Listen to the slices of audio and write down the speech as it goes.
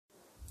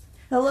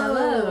Hello.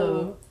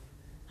 Hello.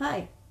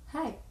 Hi.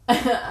 Hi.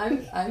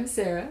 I'm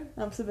Sarah.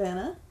 I'm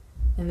Savannah.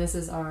 And this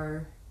is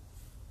our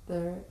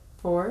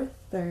fourth?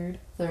 Third.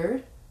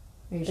 Third?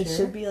 Are you sure? It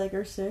should be like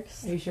our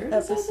sixth Are you sure?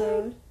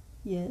 episode.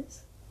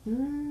 Yes.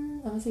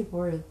 I'm gonna say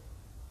fourth.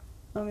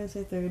 I'm gonna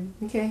say third.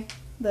 Okay.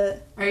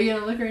 But Are you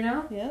gonna look right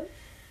now? yep.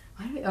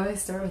 Why do we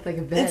always start with like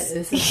a bet?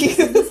 Is It's-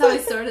 this how I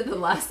started the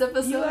last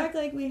episode? You act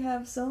like we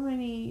have so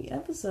many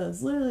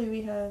episodes. Literally,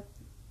 we have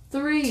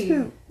 3.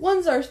 2.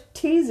 One's our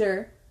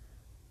teaser.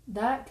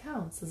 That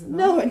counts, does it not?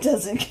 No, it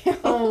doesn't count.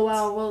 Oh,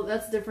 wow. Well,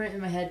 that's different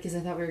in my head because I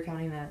thought we were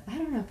counting that. I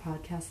don't know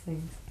podcast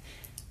things.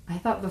 I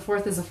thought the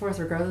fourth is a fourth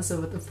regardless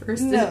of what the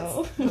first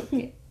No. is.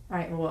 Okay. All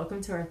right. Well,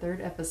 welcome to our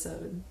third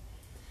episode.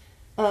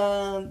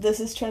 This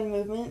is Trend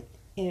Movement.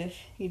 If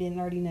you didn't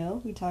already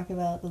know, we talk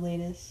about the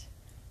latest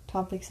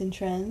topics and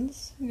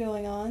trends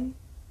going on.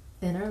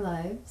 In our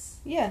lives.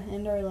 Yeah,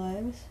 and our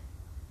lives.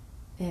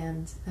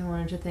 And I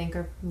wanted to thank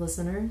our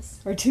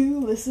listeners. Our 2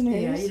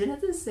 listeners. Yeah, you didn't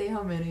have to say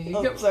how many.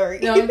 Oh, sorry.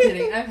 No, I'm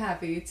kidding. I'm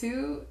happy.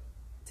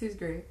 Two's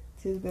great.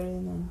 2's better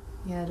than none.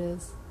 Yeah, it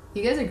is.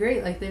 You guys are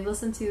great. Like, they've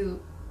listened to,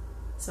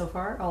 so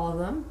far, all of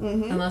them.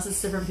 Mm-hmm. Unless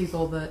it's different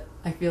people, but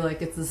I feel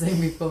like it's the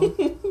same people.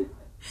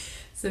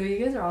 So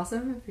you guys are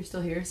awesome if you're still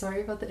here.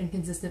 Sorry about the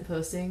inconsistent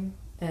posting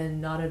and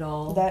not at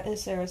all. That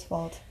is Sarah's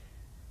fault.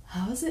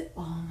 How is it?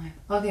 Oh my.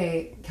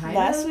 Okay, kind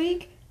Last of.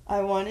 week, I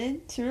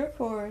wanted to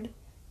record,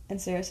 and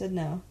Sarah said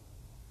no.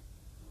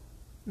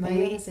 Am I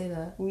we- gonna say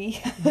that? We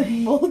had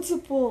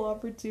multiple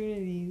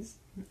opportunities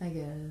I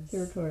guess. to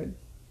record.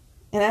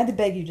 And I had to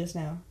beg you just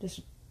now, just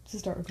to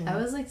start recording. I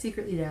was like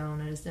secretly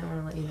down. I just didn't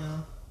want to let you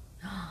know.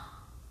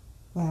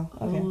 Wow,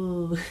 okay.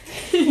 Ooh.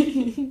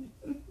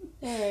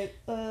 Alright,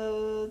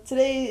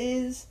 today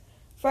is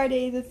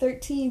Friday the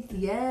 13th.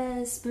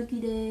 Yes, spooky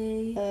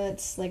day.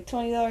 It's like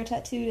 $20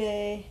 tattoo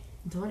day.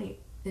 20.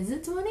 Is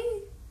it 20?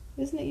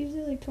 Isn't it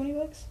usually like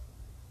 $20?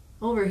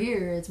 Over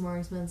here, it's more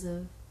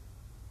expensive.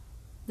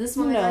 This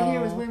one I got No.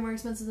 here was way more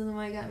expensive than the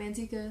one I got in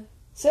Manteca.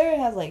 Sarah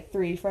has like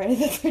 3 Friday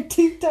the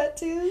 13th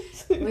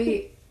tattoos.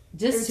 Wait,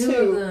 just Or 2 two.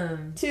 of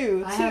them.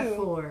 2. I have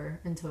 4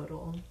 in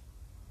total.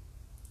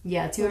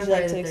 Yeah, 2 Would are you like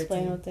Friday to the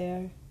explain 13th. what they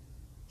are?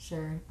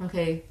 Sure.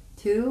 Okay,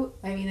 2,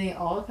 I mean, they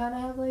all kind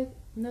of have, like,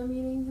 no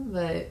meaning,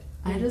 but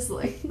I just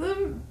like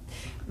them.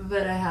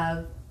 But I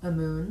have a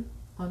moon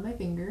on my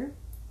finger,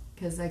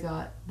 because I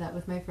got that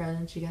with my friend,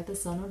 and she got the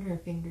sun on her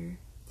finger.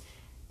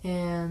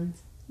 And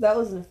That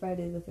wasn't a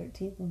Friday the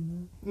 13th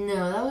one,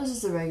 no, that was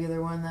just a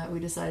regular one that we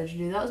decided to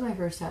do. That was my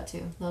first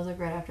tattoo. That was, like,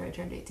 right after I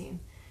turned 18.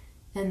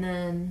 And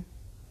then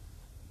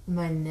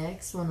my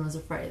next one was a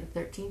Friday the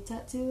 13th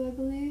tattoo, I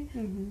believe.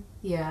 though. Mm-hmm.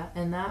 Yeah,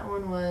 and that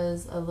one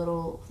was a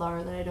little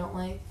flower that I don't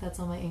like. That's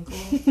on my ankle.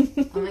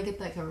 I'm gonna get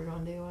that covered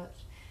one day, watch.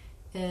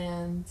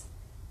 And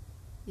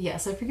yeah,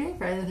 so if you're getting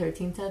Friday the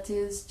 13th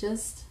tattoos,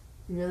 just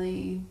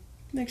really,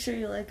 Make sure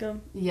you like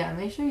them. yeah,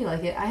 make sure you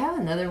like it. I have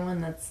another one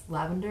that's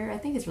lavender. I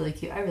think it's really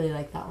cute. I really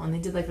like that one. They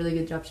did like really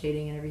good job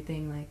shading and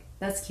everything. Like,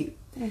 that's cute.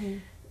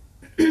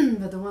 Mm-hmm.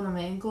 But the one on my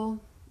ankle,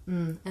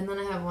 and then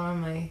I have one on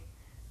my,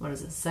 what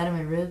is it, side of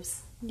my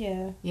ribs.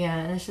 Yeah. Yeah,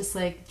 and it's just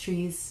like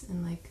trees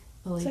and like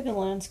a It's lake. like a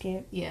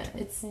landscape. Yeah, type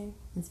it's thing.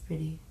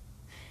 pretty.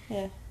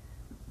 Yeah.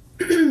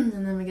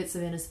 And then we get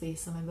Savannah's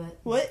face on my butt.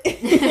 What?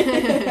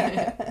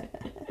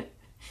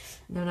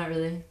 No, not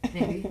really.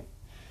 Maybe.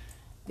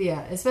 But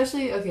yeah,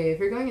 especially, okay, if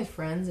you're going with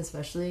friends,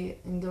 especially,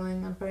 and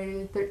going on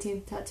Friday the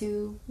 13th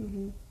tattoo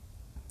Mm-hmm.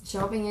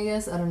 shopping, I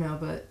guess, I don't know,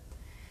 but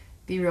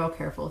be real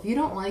careful. If you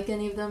don't like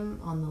any of them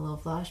on the little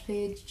flash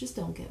page, just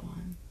don't get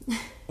one.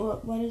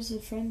 What does a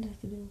friend have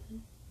to do with it?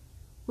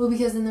 Well,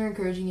 because then they're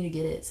encouraging you to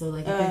get it. So,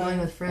 like, if you're going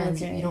with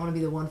friends, okay. you don't want to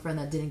be the one friend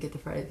that didn't get the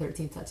Friday the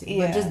 13th tattoo.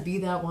 Yeah. But just be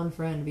that one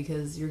friend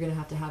because you're going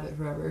to have it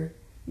forever.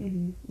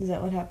 Mm-hmm. Is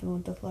that what happened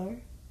with the flower?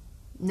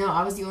 No,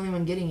 I was the only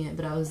one getting it,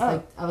 but I was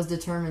Oh. I was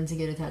determined to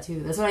get a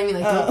tattoo. That's what I mean.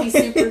 Like, don't be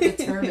super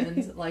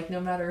determined. Like, no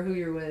matter who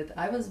you're with.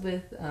 I was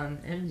with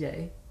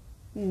MJ,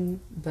 Mm.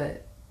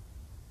 but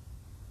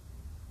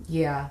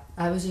yeah,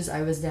 I was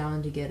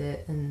down to get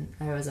it, and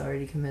I was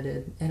already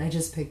committed, and I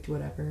just picked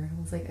whatever.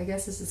 I was like, I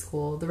guess this is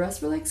cool. The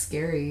rest were like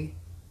scary.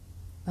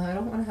 I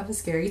don't want to have a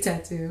scary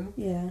tattoo.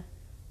 Yeah.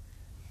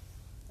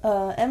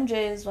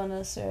 MJ is one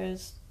of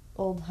Sarah's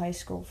old high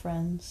school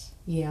friends.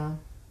 Yeah,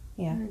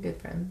 Yeah. we're good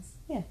friends.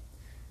 Yeah.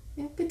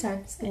 Yeah, good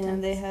times. Good And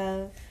times. they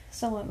have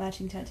somewhat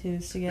matching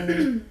tattoos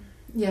together.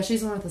 Yeah,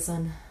 she's the one with the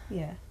sun.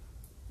 Yeah.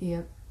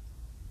 Yep.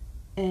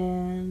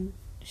 And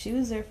she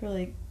was there for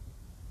like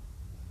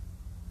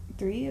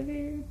 3 of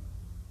your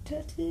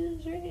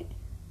tattoos, right?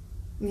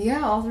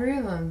 Yeah, all 3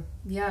 of them.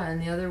 Yeah,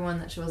 and the other one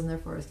that she wasn't there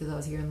for is because I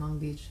was here in Long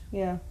Beach.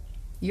 Yeah.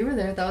 You were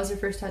there. That was your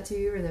first tattoo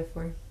you were there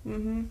for.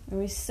 Mm-hmm. And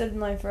we stood in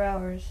line for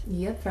hours.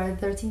 Yep, Friday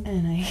the 13th.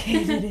 And I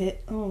hated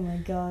it. Oh my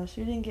gosh.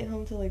 We didn't get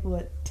home till like,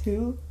 what,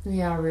 2?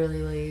 Yeah,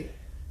 really late.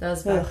 That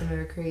was back Ugh. when we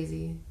were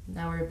crazy.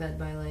 Now we're in bed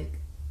by like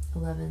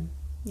 11,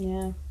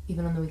 Yeah.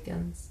 even on the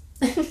weekends.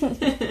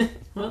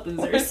 What We're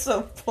losers.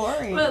 so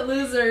boring. What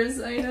losers,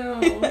 I know.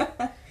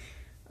 Oh,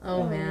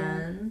 Oh,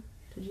 man.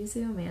 Did you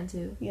say oh man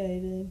too? Yeah, I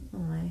did. Oh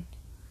my.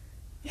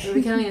 Are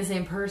we counting the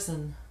same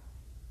person?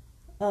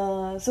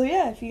 So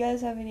yeah, if you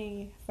guys have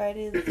any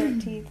Friday the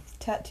 13th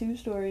tattoo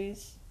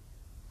stories,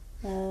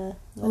 let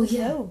us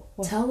know.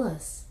 Tell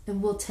us,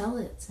 and we'll tell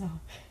it. Oh.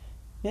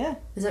 Yeah.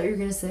 Is that what you're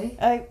gonna say?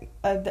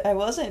 I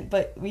wasn't,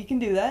 but we can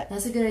do that.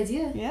 That's a good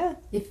idea. Yeah.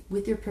 If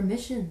with your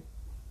permission.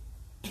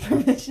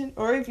 Permission,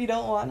 or if you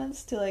don't want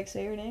us to like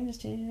say your name,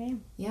 just change your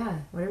name.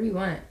 Yeah, whatever you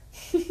want.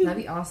 That'd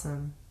be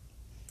awesome.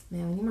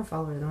 Man, we need more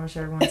followers. I want to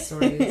share everyone's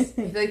stories. I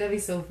feel like that'd be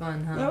so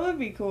fun, huh? That would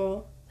be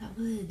cool. That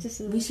would.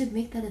 We should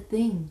make that a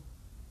thing.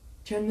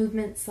 Trend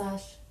movement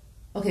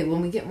 / Okay,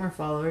 when we get more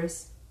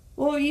followers,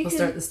 we'll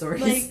start the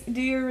stories. Like, do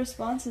your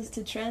responses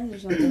to trends or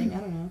something. I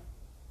don't know.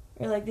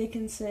 Or like they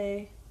can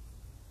say.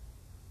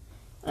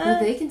 Well,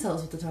 they can tell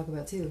us what to talk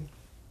about too.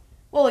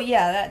 Well,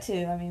 yeah, that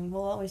too. I mean,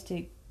 we'll always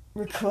take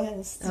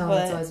requests. Oh, but,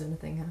 that's always been a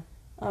thing,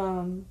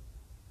 huh?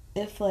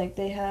 If like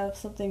they have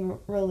something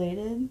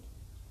related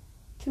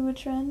to a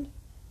trend,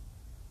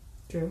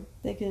 true,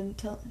 they can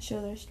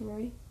show their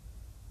story.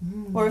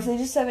 Or if they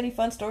just have any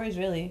fun stories,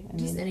 really. I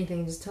just mean,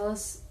 anything. Just tell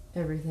us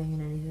everything and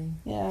anything.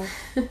 Yeah.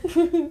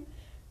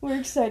 We're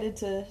excited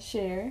to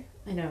share.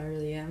 I know, I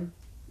really am.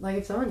 Like,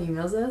 if someone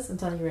emails us, I'm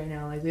telling you right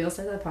now, like, we'll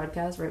start that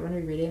podcast right when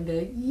we read it and be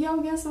like,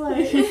 yo, guess what?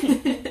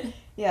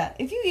 Yeah,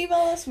 if you email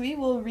us, we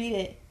will read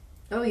it.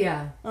 Oh,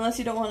 yeah. Unless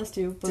you don't want us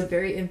to. It's But a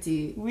very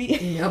empty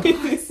email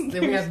box.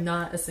 We have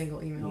not a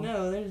single email.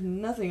 No, there's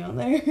nothing on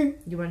there.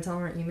 You want to tell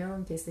them our email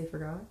in case they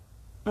forgot?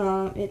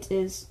 It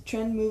is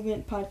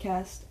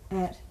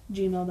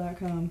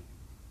trendmovementpodcast@gmail.com.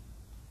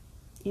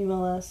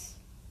 Email us,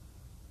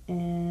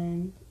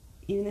 and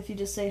even if you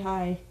just say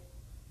hi,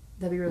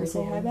 that'd be really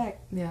cool. Say hi back.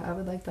 Yeah, I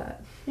would like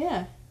that.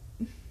 Yeah.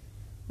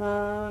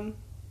 I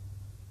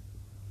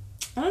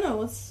don't know,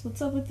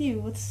 what's up with you?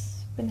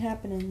 What's been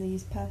happening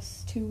these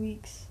past 2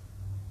 weeks?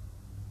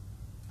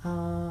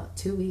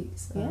 2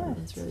 weeks. Yeah,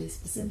 it's really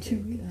specific. It's been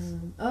 2 weeks.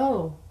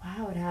 Oh,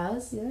 wow, it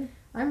has? Yeah.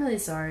 I'm really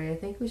sorry. I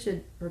think we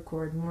should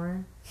record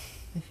more.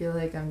 I feel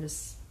like I'm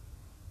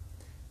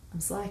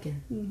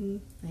slacking. Mm-hmm.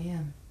 I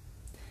am.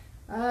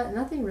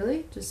 Nothing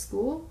really. Just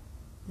school.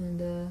 And,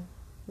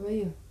 what about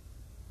you?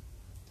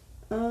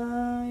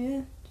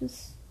 Yeah,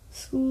 just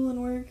school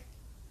and work.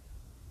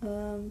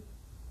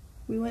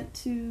 We went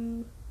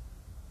to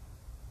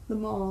the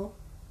mall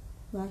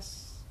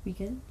last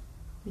weekend.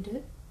 We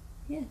did?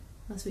 Yeah.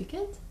 Last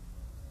weekend?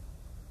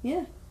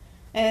 Yeah.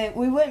 And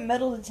we went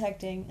metal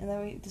detecting, and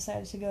then we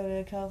decided to go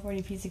to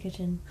California Pizza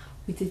Kitchen.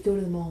 We did go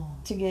to the mall.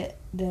 To get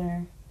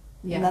dinner.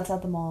 Yeah. And that's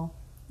at the mall.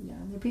 Yeah,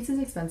 their pizza's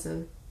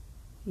expensive.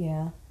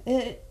 Yeah.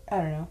 I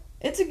don't know.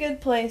 It's a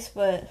good place,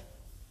 but...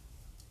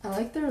 I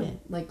like their,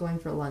 like, going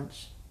for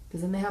lunch.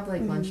 Because then they have,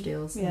 like, lunch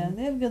deals. Yeah,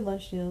 they have good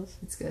lunch deals.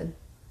 It's good.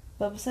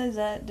 But besides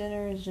that,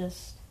 dinner is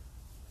just...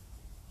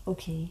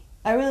 okay.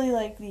 I really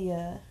like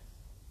the,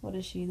 what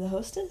is she? The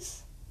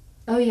hostess?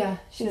 Oh, yeah.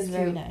 She's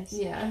very nice.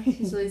 Yeah,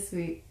 she's really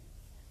sweet.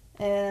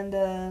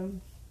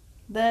 And,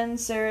 then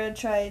Sarah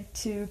tried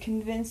to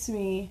convince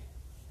me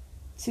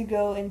to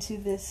go into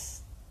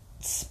this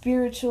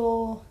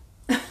spiritual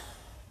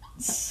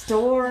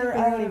store.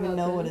 I don't even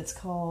know what it's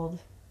called.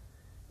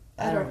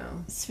 I don't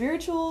know.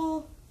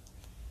 Spiritual?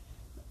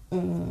 I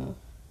don't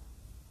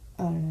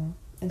know.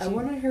 I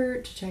wanted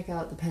her to check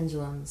out the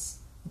pendulums.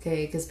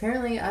 Okay, because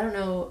apparently, I don't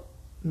know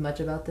much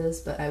about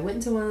this, but I went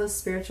into one of those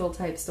spiritual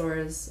type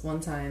stores one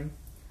time.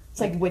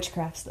 It's like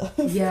witchcraft stuff.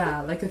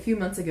 Yeah, like a few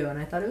months ago, and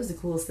I thought it was the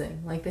coolest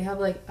thing. Like, they have,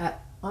 like,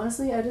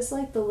 honestly, I just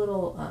like the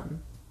little,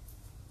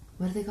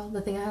 what are they called?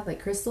 The thing I have,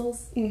 like,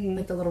 crystals? Mm-hmm.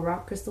 Like the little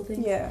rock crystal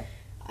things? Yeah.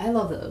 I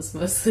love those,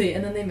 mostly.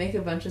 And then they make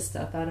a bunch of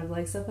stuff out of,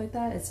 like, stuff like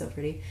that. It's so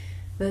pretty.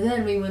 But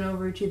then we went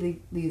over to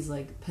these,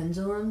 like,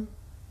 pendulum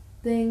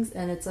things,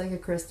 and it's, like, a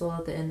crystal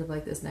at the end of,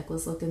 like, this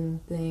necklace-looking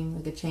thing,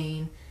 like a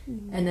chain.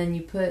 Mm-hmm. And then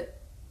you put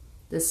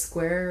this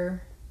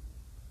square...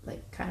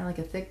 like kind of like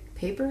a thick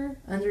paper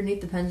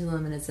underneath the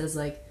pendulum, and it says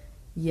like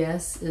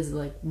yes is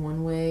like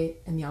one way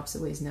and the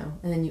opposite way is no,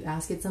 and then you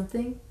ask it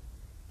something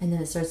and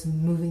then it starts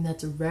moving that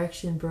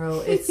direction,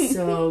 bro. It's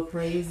so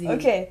crazy.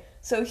 Okay,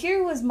 so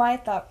here was my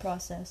thought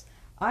process.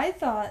 I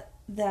thought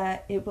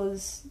that it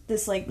was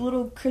this like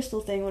little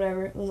crystal thing,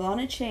 whatever, it was on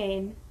a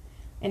chain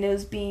and it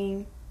was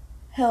being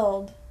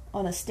held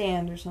on a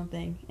stand or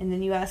something, and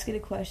then you ask it a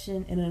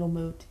question and it'll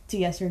move to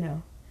yes or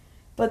no.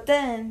 But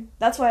then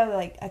that's why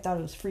I thought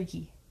it was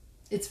freaky.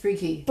 It's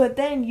freaky. But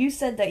then you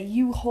said that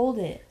you hold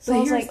it. So I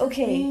was like,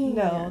 okay, thing.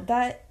 no,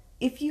 that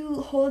if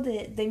you hold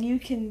it, then you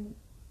can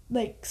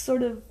like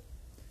sort of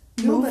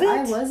move it.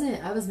 I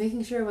wasn't. I was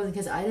making sure I wasn't,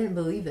 because I didn't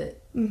believe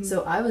it. Mm-hmm.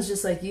 So I was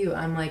just like you.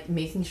 I'm like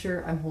making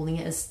sure I'm holding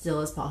it as still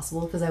as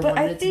possible because I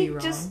wanted it to be wrong.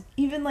 But I think just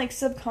even like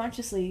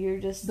subconsciously, you're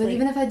just. But like,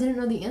 even if I didn't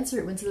know the answer,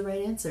 it went to the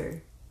right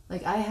answer.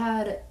 Like I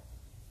had.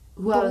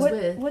 Who I was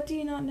with. What do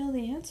you not know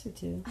the answer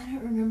to? I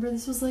don't remember.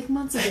 This was like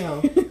months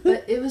ago.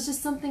 But it was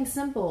just something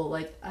simple.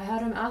 Like, I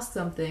had him ask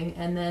something,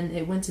 and then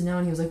it went to no,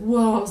 and he was like,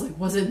 whoa. I was like,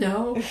 was it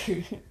no?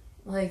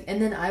 Like,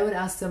 and then I would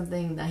ask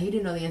something that he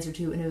didn't know the answer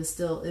to, and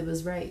it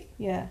was right.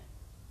 Yeah.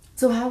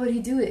 So how would he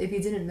do it if he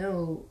didn't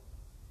know?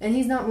 And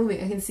he's not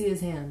moving. I can see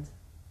his hand.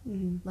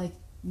 Mm-hmm. Like,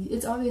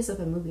 It's obvious if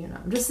a movie or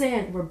not. I'm just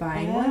saying we're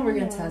buying one. We're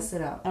gonna test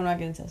it out. I'm not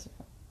gonna test it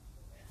out.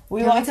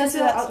 We walked into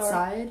that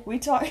outside.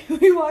 Store.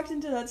 We walked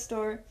into that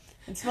store.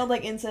 It smelled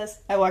like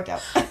incest. I walked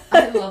out.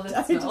 I love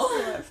that smell.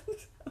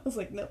 I was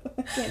like, no,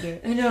 I can't do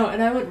it. I know,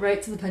 and I went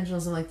right to the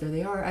pendulums. I'm like, there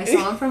they are. I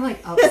saw them from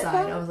like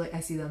outside. I was like, I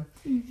see them.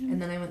 Mm-hmm.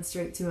 And then I went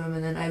straight to them,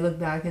 and then I looked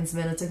back, and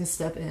Savannah took a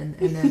step in,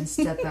 and then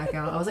stepped back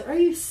out. I was like, are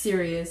you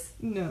serious?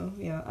 No,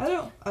 yeah,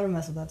 I don't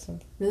mess with that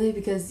stuff. Really?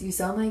 Because you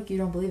sound like you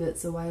don't believe it.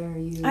 So why are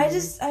you?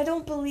 I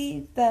don't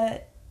believe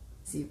that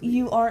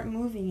you aren't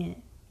moving it.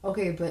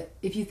 Okay, but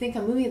if you think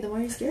I'm moving it, then why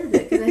are you scared of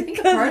it? Because I think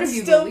a part of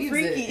you believes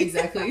freaky. It.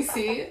 Exactly.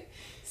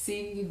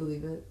 See, you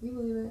believe it. You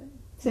believe it.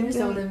 I just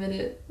don't admit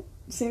it.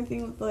 Same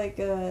thing with like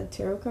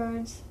tarot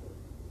cards.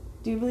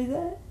 Do you believe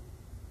that?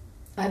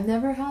 I've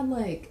never had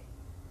like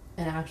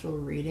an actual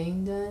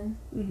reading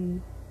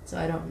done, so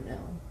I don't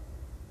know.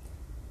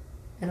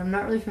 And I'm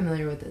not really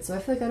familiar with it, so I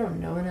feel like I don't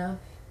know enough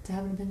to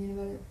have an opinion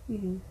about it.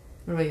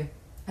 What about you?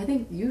 I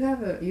think you've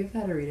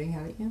had a reading,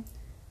 haven't you?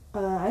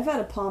 I've had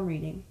a palm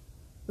reading.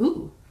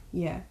 Ooh.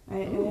 Yeah, I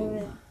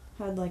haven't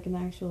had like an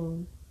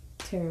actual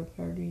tarot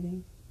card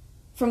reading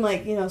from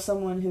like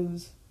someone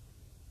who's,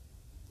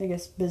 I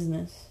guess,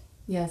 business.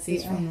 Yeah, see,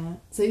 from that.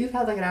 So you've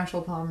had like an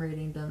actual palm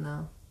reading done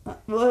though.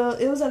 Well,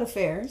 it was at a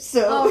fair,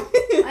 so. Oh,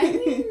 I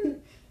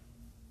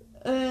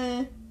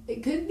mean,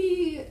 it could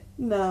be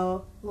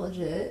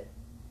legit.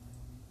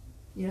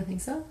 You don't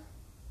think so?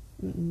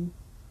 Mm-mm.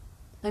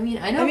 I mean,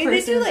 I know.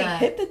 They do like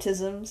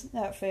hypnotisms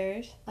at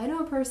fairs. I know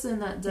a person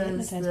that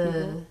does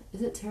the.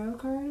 Is it tarot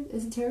card?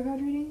 Is it tarot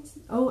card readings?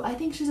 Oh, I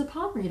think she's a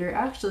palm reader.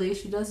 Actually,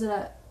 she does it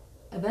at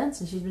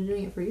events, and she's been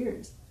doing it for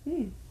years.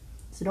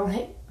 So don't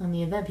hate on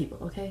the event people,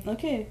 okay?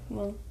 Okay.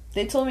 Well,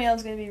 they told me I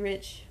was gonna be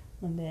rich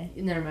one day.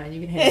 Never mind.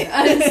 You can hate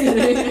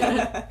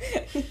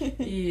it.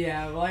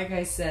 Yeah, like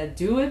I said,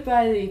 do it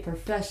by the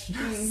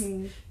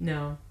professionals.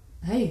 No.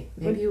 Hey,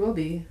 maybe you will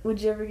be.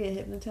 Would you ever get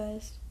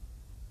hypnotized?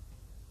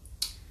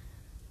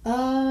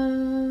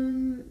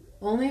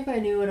 Only if I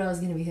knew what I was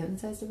going to be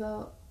hypnotized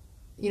about.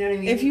 You know what I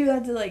mean? If you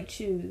had to like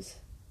choose,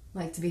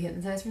 like to be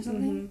hypnotized for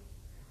something,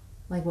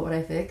 like what would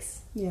I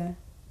fix? Yeah,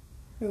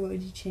 or what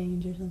would you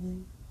change or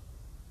something?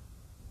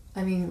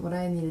 I mean, what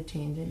I need to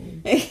change, I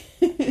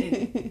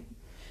need.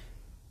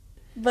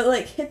 But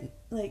like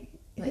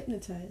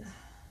hypnotized.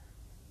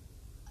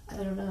 I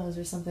don't know. Is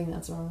there something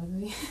that's wrong with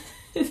me?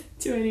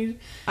 Do I need?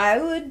 I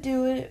would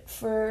do it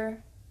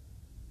for,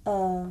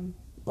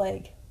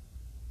 like.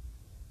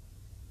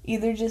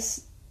 Either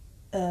just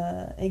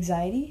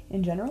anxiety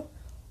in general,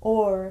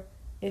 or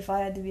if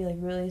I had to be like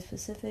really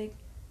specific,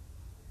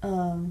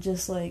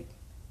 just like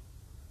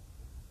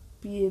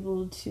be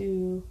able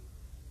to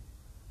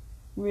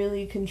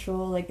really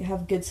control, like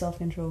have good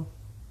self-control.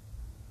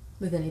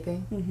 With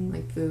anything?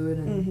 Like food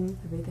and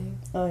everything?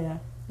 Oh yeah.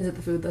 Is it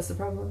the food that's the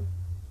problem?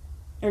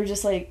 Or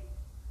just like,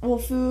 well,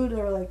 food,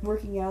 or like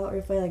working out, or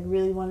if I like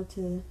really wanted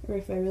to, or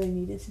if I really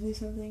needed to do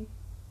something.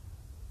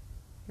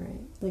 Right.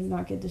 Like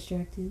not get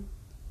distracted.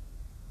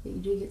 Yeah, you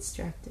do get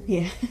distracted.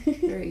 Yeah.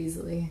 Very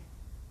easily.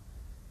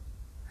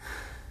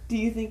 Do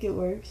you think it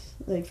works?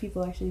 Like,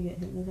 people actually get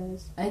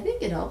hypnotized? I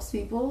think it helps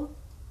people.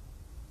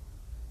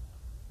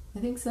 I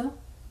think so.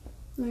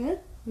 Oh, yeah?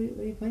 What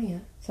are you pointing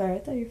at? Sorry, I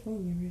thought your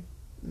phone vibrated.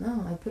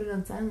 No, I put it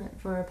on silent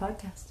for our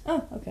podcast.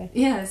 Oh, okay.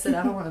 Yeah, I said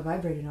I don't want to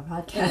vibrate in a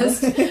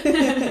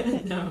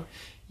podcast. No,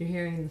 you're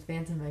hearing the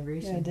phantom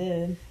vibration. Yeah, I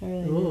did. I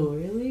really did. Oh,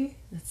 really?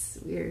 That's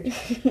weird.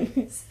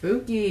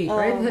 Spooky.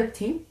 Friday the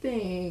 13th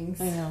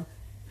things. I know.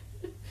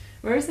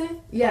 What were you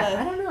saying? Yeah,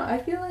 I don't know. I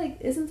feel like,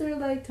 isn't there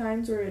like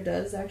times where it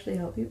does actually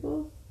help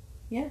people?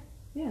 Yeah.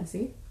 Yeah,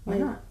 see? Why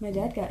not? My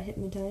dad got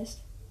hypnotized.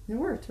 It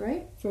worked,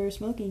 right? For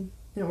smoking.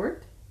 It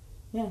worked?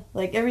 Yeah.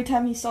 Like, every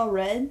time he saw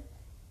red,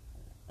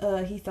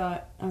 he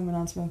thought, I'm a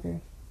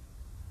non-smoker.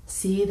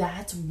 See,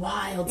 that's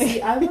wild.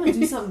 See, I want to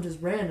do something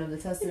just random to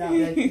test it out.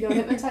 Like,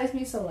 hypnotize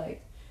me, so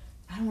like,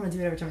 I don't want to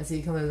do it every time I see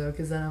you come over though,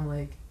 because then I'm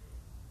like,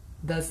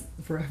 that's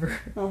forever.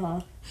 I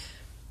want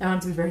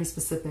to be very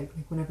specific.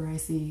 Like, whenever I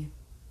see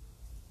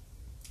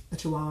a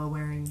chihuahua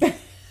wearing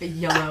a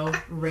yellow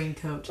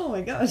raincoat. Oh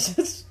my gosh,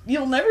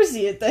 you'll never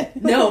see it then.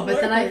 No,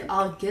 but then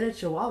I'll get a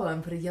chihuahua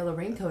and put a yellow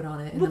raincoat on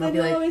it, and then I'll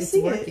be like, it's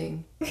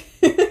working.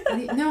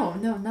 No,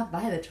 not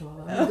buy the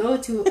chihuahua. Go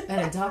to an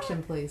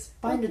adoption place,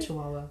 find a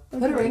chihuahua,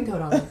 put a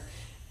raincoat on it,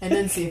 and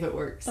then see if it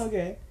works.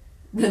 Okay.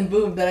 Then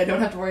boom, then I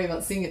don't have to worry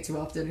about seeing it too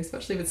often,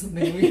 especially if it's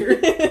something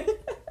weird.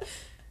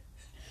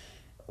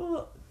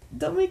 Well,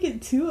 don't make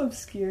it too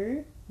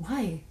obscure.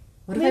 Why?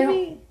 What if I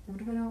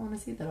don't want to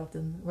see it that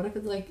often? What if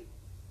it like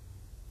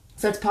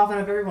starts popping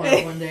up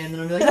everywhere one day, and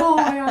then I'll be like, oh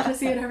my gosh, I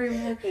see it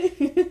everywhere.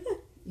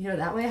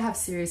 That way I have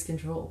serious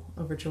control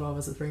over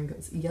chihuahuas with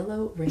raincoats.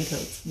 Yellow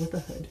raincoats with a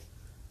hood.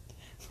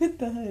 With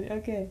the hood,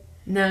 okay.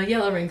 No,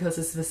 yellow raincoats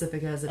as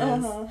specific as it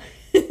is.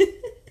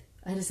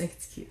 I just think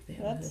it's cute. They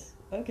have a hood.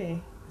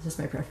 Okay. It's just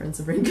my preference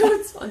of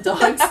raincoats on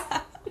dogs.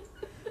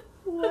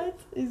 What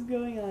is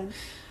going on?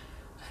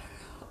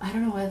 I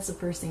don't know why that's the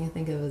first thing I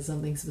think of as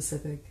something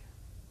specific.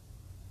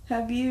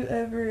 Have you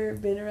ever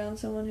been around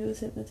someone who was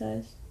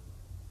hypnotized?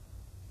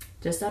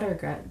 Just at our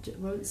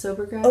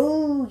sober grad.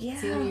 Oh yeah.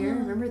 Senior year.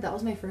 Remember that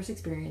was my first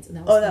experience, and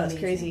that was that was amazing.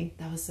 crazy.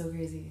 That was so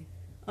crazy.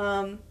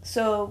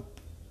 So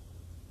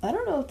I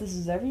don't know if this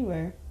is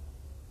everywhere,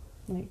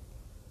 like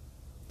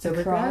Sober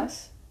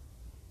across,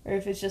 or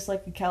if it's just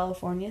like a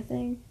California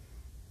thing.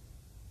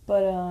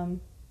 But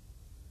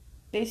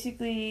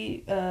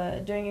basically,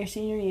 during your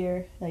senior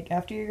year, like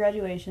after your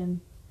graduation,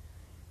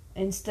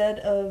 instead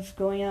of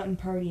going out and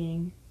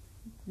partying,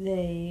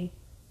 they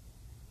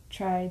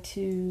try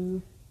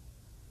to,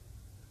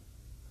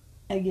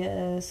 I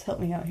guess, help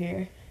me out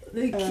here.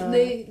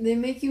 They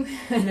make you.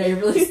 I know you're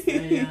really.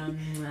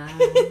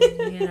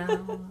 You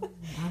know,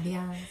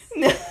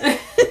 ambiance.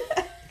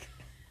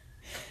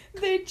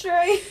 They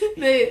try.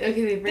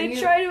 They bring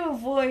They try to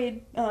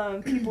avoid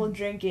people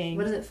drinking.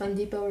 What is it, Fun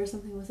Depot or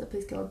something? What's that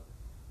place called?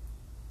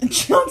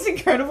 John's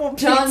Incredible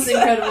Pizza. John's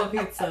Incredible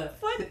Pizza.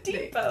 Fun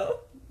Depot.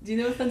 Do you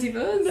know what Fun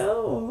Depot is?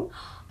 No.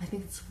 I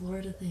think it's a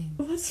Florida thing.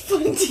 What's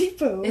Fun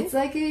Depot? It's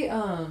like a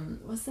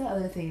what's that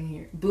other thing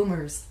here?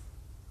 Boomers.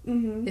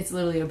 Mm-hmm. It's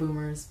literally a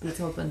Boomers, but it's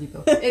called Fun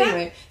Depot.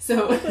 Anyway,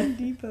 so Fun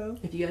Depot.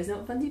 if you guys know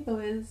what Fun Depot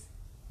is,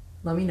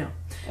 let me know.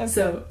 Okay.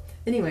 So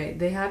anyway,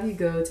 they have you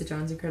go to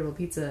John's Incredible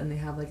Pizza, and they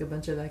have like a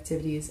bunch of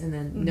activities, and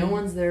then no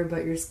one's there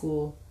but your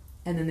school,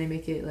 and then they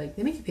make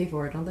you pay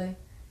for it, don't they?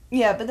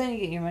 Yeah, but then you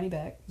get your money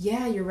back.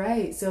 Yeah, you're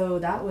right. So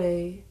that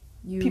way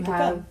you People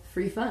have come.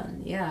 free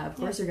fun. Yeah, of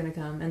course they're gonna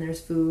come, and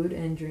there's food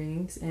and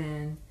drinks,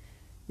 and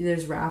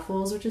there's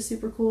raffles, which is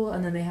super cool.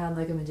 And then they had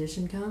like a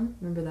magician come.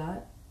 Remember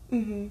that?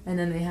 Mm-hmm. And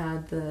then they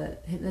had the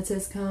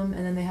hypnotist come,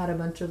 and then they had a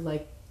bunch of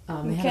like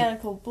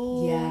Mechanical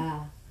Bull.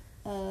 Yeah.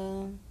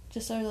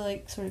 Just sort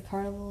of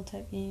carnival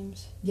type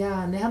games.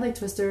 Yeah, and they had like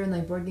Twister and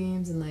like board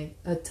games and like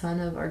a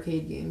ton of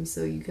arcade games,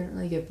 so you couldn't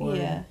really get bored.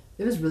 Yeah.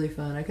 It was really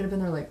fun. I could have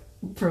been there like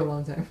for a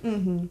long time.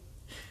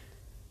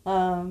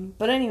 Mm-hmm.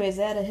 But anyways,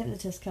 they had a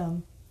hypnotist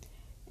come,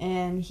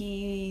 and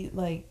he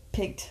like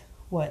picked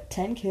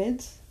 10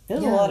 kids. It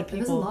was a lot of people.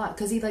 It was a lot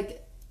because he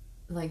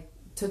like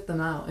took them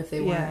out if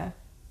they weren't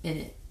in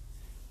it.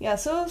 Yeah,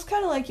 so it was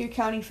kind of like your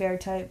county fair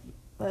type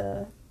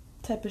of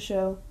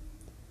show,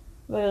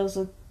 but it was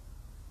with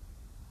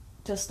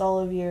just all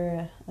of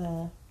your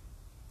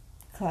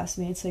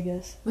classmates, I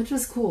guess. Which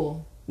was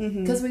cool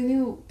because we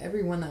knew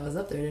everyone that was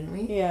up there, didn't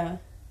we? Yeah.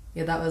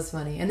 Yeah, that was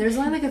funny. And there's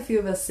only like a few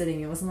of us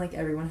sitting. It wasn't like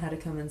everyone had to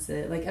come and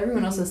sit. Like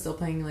everyone else was still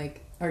playing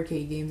like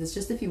arcade games. It's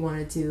just if you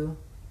wanted to,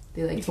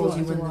 they like told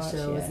you when the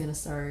show was gonna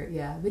start.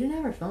 Yeah, we didn't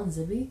have our phones,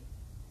 did we?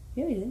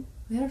 Yeah, we did.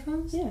 We had our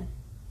phones. Yeah.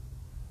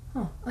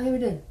 Huh. Oh yeah, we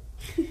did.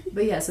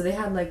 But yeah, so they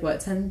had like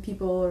 10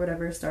 people or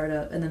whatever start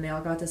up, and then they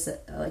all got to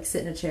sit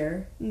in a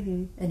chair,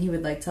 and he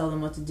would like tell them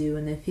what to do,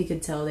 and if he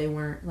could tell they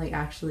weren't like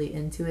actually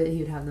into it, he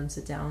would have them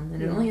sit down,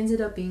 and it only ended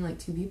up being like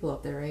 2 people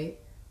up there, right?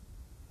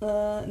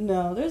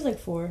 No, there's like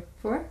 4.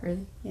 4?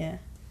 Really? Yeah.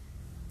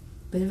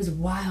 But it was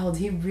wild.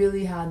 He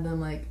really had them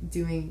like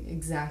doing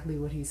exactly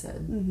what he said,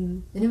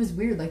 and it was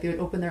weird. Like they would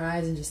open their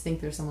eyes and just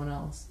think there's someone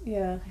else.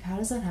 Yeah. Like how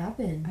does that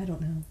happen? I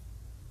don't know.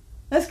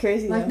 That's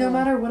crazy. Like no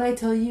matter what I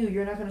tell you,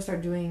 you're not gonna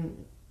start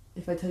doing.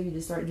 If I tell you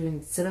to start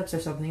doing sit-ups or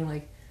something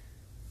like,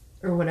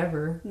 or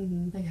whatever,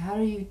 like how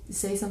do you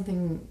say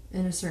something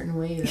in a certain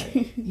way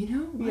that you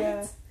know? What?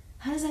 Yeah.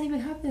 How does that even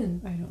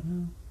happen? I don't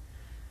know.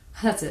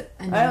 That's it.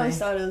 I always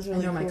thought it was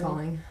really cool. I know my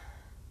calling.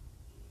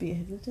 Be a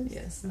hypnotist?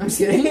 Yes. I'm just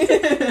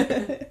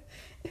kidding.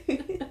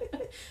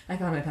 I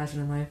found my passion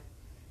in life.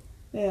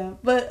 Yeah,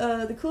 but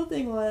the cool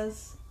thing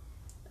was,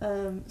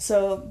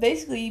 so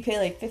basically you pay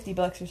like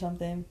 $50 or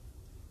something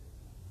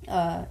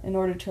in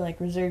order to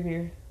like reserve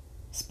your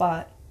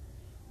spot.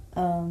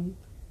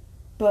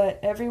 But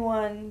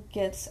everyone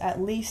gets at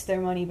least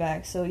their money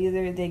back. So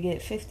either they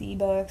get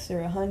 $50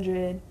 or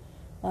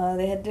 $100.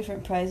 They had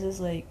different prizes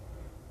like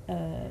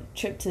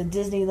trip to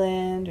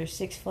Disneyland or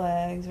Six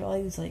Flags or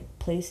all these like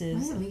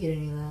places. Why didn't we get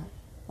any of that?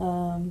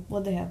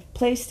 What they have?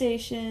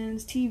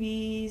 PlayStations,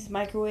 TVs,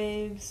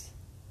 microwaves.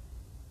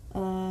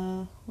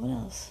 What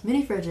else?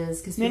 Mini fridges,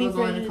 because people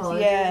going to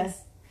college. Yeah.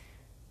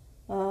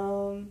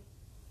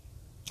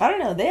 I don't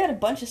know. They had a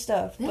bunch of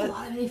stuff. They had a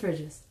lot of mini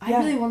fridges. I Yeah.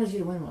 really wanted you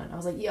to win one. I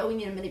was like, yo, we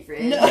need a mini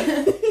fridge. No.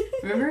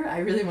 Remember? I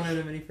really wanted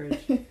a mini fridge.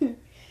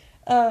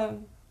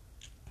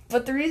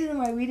 But the reason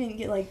why we didn't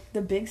get like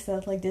the big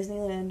stuff like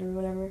Disneyland or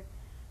whatever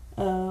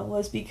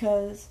was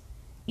because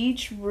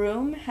each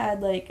room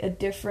had like a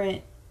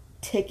different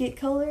ticket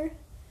color.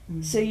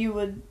 So you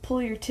would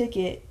pull your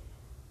ticket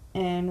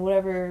and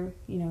whatever,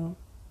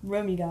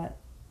 room you got,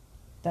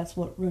 that's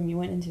what room you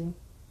went into.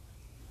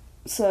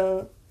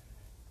 So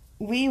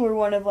we were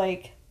one of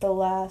like the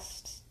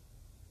last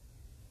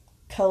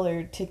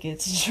colored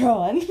tickets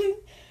drawn.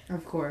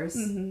 Of course.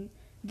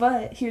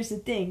 But here's the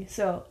thing.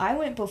 So I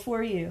went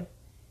before you,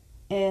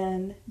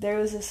 and there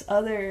was this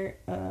other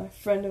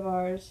friend of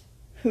ours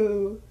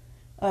who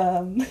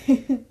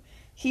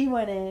he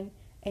went in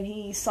and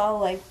he saw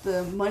like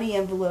the money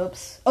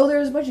envelopes. Oh, there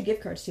was a bunch of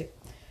gift cards too.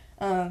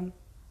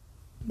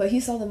 But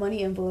he saw the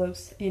money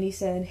envelopes and he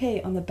said,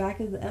 hey, on the back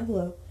of the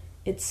envelope,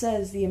 it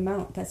says the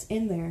amount that's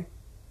in there.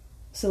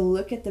 So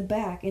look at the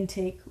back and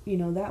take,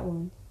 that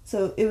one.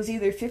 So it was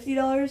either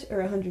 $50 or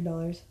 $100.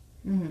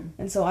 Mm-hmm.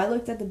 And so I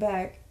looked at the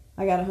back.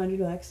 I got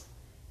 $100.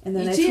 And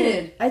then You I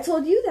cheated. I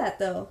told you that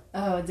though.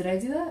 Oh, did I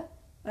do that?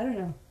 I don't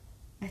know.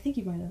 I think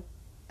you might have.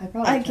 I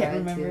probably I can't tried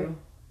remember. to.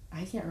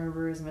 I can't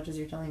remember as much as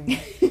you're telling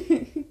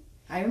me.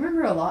 I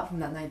remember a lot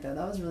from that night though.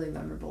 That was really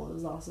memorable. It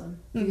was awesome.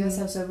 If you guys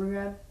have Sober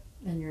Grab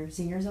and you're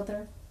seniors out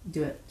there,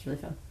 do it. It's really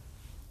fun.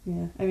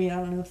 Yeah. I mean, I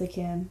don't know if they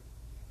can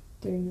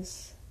during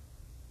this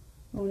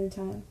moment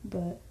in time,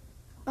 but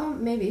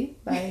Maybe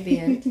by the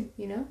end,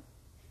 you know?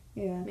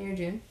 yeah. May or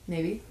June,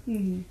 maybe.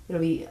 Mm-hmm.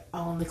 It'll be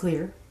all in the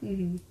clear.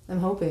 Mm-hmm. I'm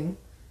hoping.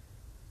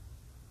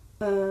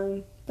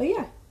 But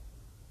yeah.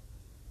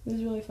 It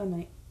was a really fun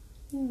night.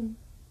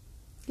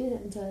 Get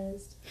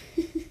hypnotized.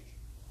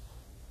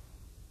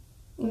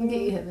 I'm gonna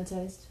get you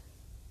hypnotized.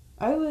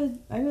 I really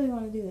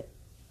want to do it.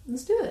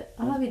 Let's do it.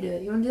 I'll have you do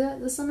it. You want to do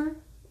that this summer?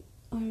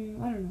 I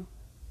don't know.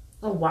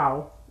 Oh,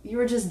 wow. You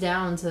were just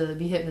down to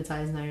be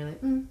hypnotized, now you're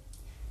like,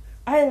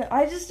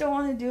 I just don't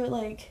want to do it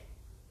like...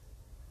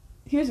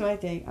 Here's my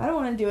thing. I don't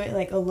want to do it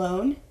like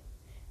alone,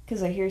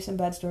 because I hear some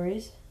bad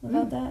stories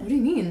about that. What do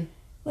you mean?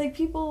 Like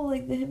people,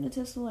 like the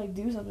hypnotist will like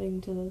do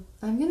something to...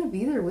 I'm gonna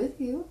be there with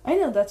you. I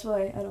know, that's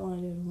why I don't want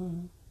to do it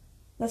alone.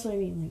 That's what I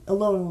mean, like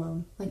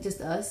alone. Like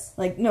just us?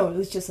 Like, no, it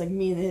was just like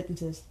me and the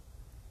hypnotist.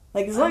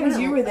 Like, as long as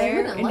you were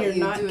there and you're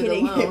not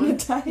getting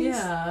hypnotized.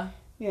 Yeah.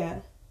 Yeah.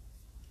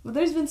 But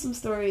there's been some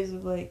stories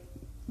of like,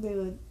 they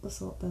would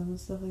assault them and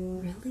stuff like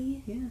that.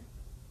 Really? Yeah.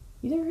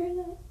 You never heard of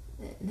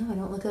that? No, I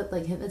don't look up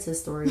like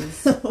hypnotist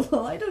stories.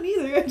 Well, I don't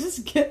either. I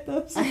just get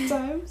them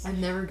sometimes. I've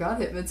never got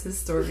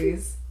hypnotist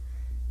stories.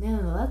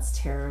 No, that's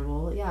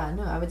terrible. Yeah,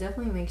 no, I would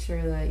definitely make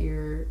sure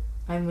that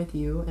I'm with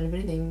you, and if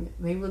anything,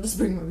 maybe we'll just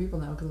bring more people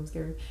now because I'm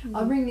scared. Mm-hmm.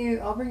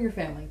 I'll bring your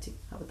family too.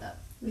 How about that?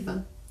 It'll be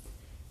fun.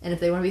 And if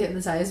they want to be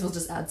hypnotized, we'll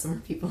just add some more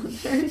people in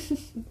there.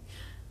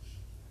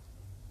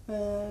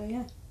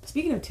 Yeah.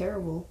 Speaking of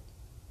terrible.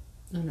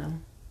 Oh no.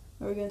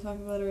 Are we going to talk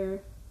about our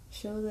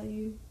show that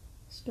you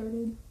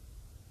started?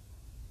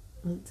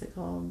 What's it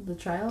called? The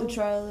Trial? The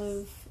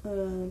Trial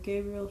of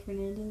Gabriel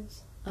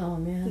Fernandez. Oh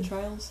man. The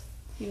Trials.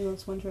 Even though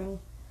it's one trial.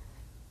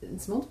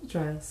 It's multiple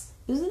trials.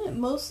 Isn't it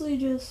mostly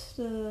just,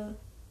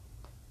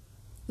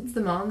 It's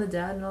the mom, the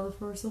dad, and all the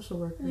 4 social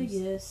workers. I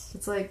guess.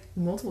 It's like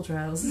multiple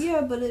trials.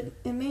 Yeah, but it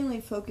mainly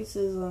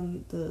focuses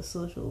on the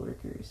social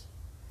workers.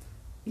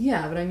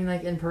 Yeah, but I mean,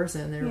 like, in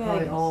person, they were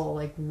probably all,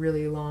 like,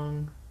 really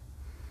long,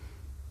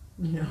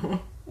 you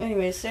know.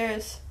 Anyway,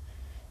 Sarah's,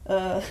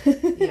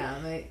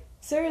 yeah,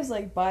 Sarah's,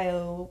 like,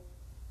 bio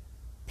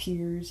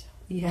peers.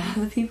 Yeah,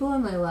 the people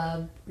in my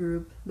lab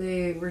group,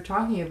 they were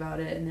talking about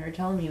it, and they were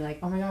telling me, like,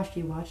 oh my gosh, do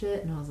you watch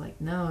it? And I was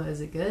like, no,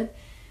 is it good?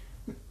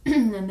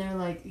 And they're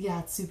like, yeah,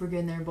 it's super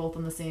good, and they're both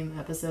on the same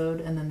episode,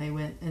 and then they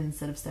went,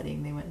 instead of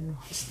studying, they went and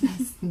watched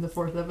the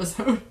 4th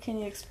episode. Can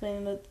you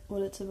explain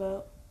what it's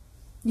about?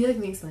 You like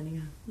me explaining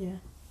it?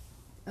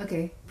 Yeah.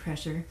 Okay,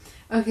 pressure.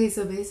 Okay,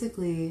 so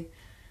basically,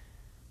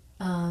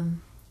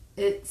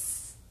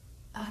 it's...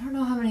 I don't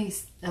know how many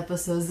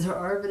episodes there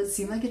are, but it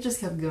seemed like it just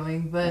kept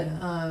going. But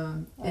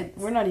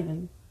we're not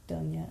even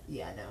done yet.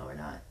 Yeah, no, we're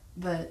not.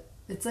 But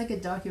it's like a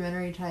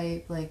documentary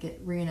type. Like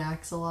it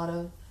reenacts a lot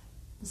of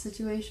the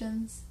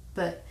situations.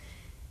 But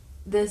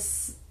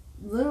this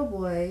little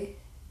boy,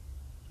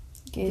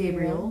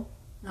 Gabriel,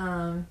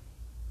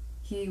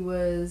 he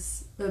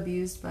was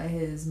abused by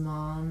his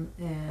mom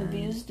and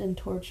abused and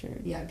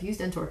tortured. Yeah,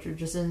 abused and tortured,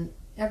 just in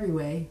every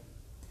way.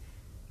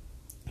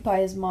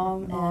 By his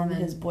mom and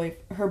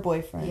her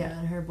boyfriend. Yeah,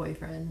 and her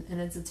boyfriend. And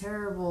it's a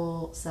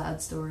terrible,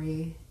 sad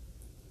story.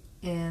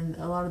 And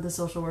a lot of the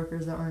social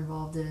workers that were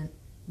involved in it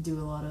do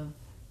a lot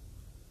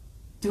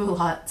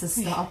to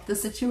stop the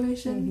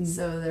situation. Mm-hmm.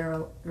 So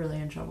they're really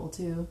in trouble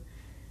too.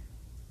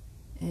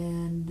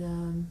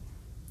 And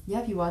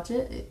if you watch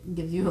it, it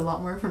gives you a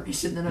lot more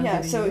information than I'm giving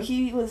you. Yeah, so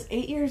he was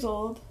 8 years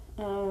old.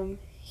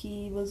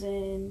 He was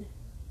in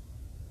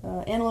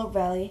Antelope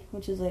Valley,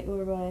 which is like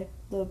over by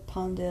the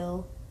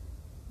Pondale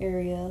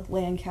area,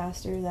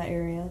 Lancaster, that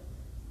area,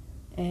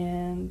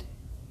 and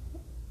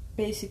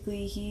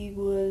basically he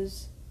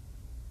was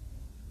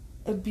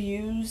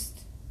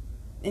abused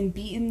and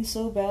beaten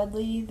so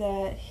badly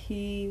that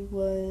he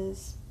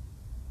was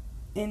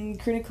in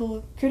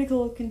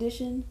critical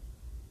condition,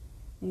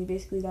 and he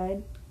basically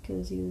died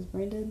because he was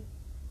brain dead.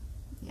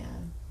 Yeah,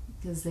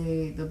 because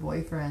the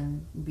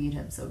boyfriend beat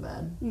him so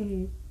bad.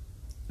 Mm-hmm.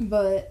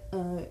 But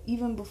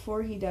even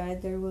before he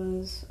died, there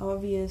was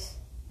obvious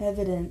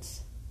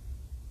evidence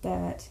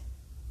that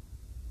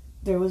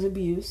there was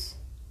abuse.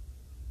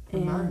 For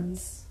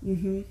months.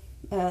 Mm-hmm.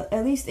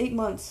 At least 8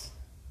 months.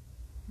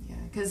 Yeah,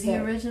 because he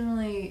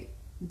originally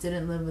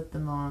didn't live with the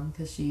mom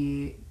because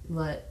she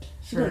let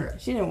her...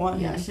 She didn't want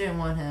him. Yeah, she didn't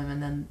want him.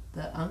 And then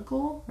the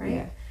uncle, right?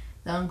 Yeah.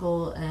 The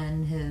uncle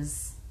and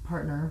his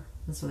partner,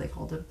 that's what they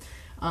called him.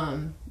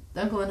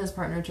 The uncle and his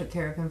partner took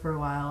care of him for a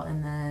while,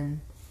 and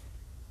then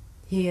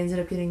he ended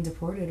up getting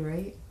deported,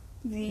 right?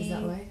 Is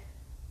that why?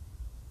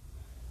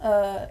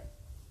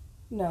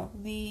 No,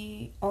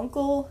 the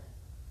uncle,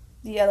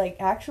 the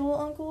actual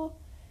uncle,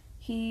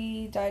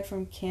 he died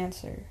from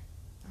cancer.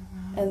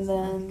 and I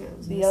then think I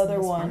was the missing other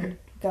this one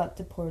part. got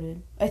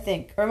deported. I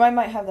think, or I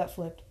might have that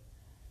flipped,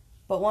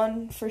 but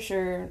one for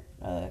sure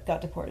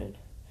got deported,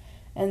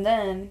 and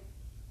then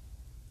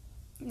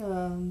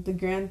the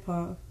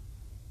grandpa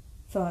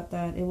thought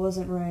that it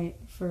wasn't right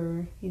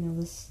for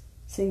this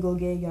single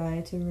gay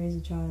guy to raise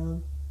a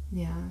child,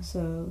 Yeah.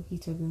 so he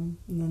took him,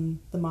 and then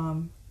the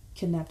mom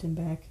kidnapped him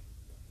back.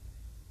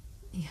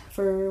 Yeah.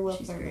 For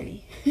She's welfare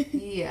great. money.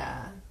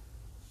 Yeah.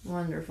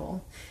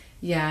 Wonderful.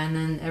 Yeah, and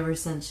then ever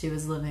since he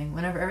was living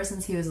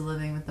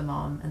with the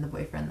mom and the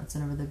boyfriend, that's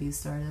whenever the abuse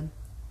started.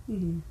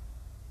 Mm-hmm.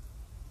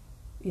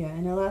 Yeah,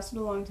 and it lasted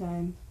a long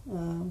time.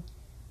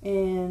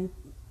 And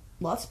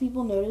lots of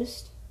people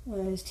noticed.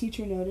 His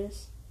teacher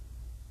noticed.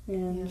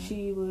 And Yeah.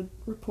 she would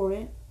report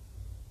it.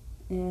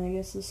 And I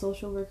guess the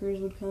social workers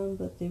would come,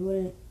 but they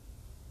wouldn't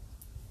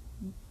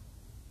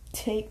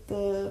take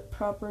the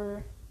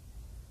proper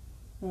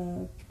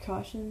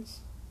precautions.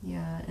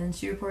 Yeah, and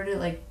she reported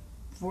like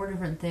 4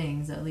 different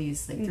things at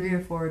least, like 3 or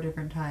 4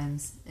 different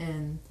times,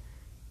 and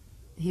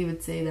he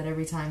would say that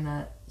every time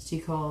that she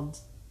called,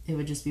 it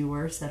would just be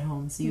worse at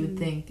home. So you would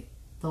think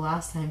the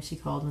last time she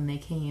called when they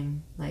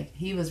came, like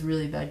he was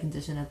really bad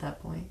condition at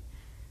that point.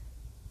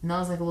 And that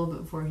was like a little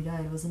bit before he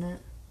died, wasn't it?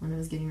 When it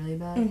was getting really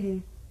bad. Mm-hmm.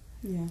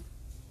 Yeah.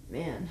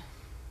 Man.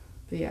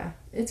 But yeah,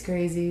 it's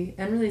crazy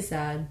and really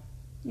sad.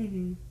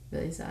 Mm-hmm.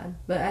 Really sad.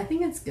 But I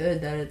think it's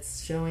good that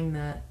it's showing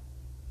that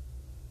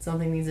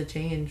something needs to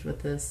change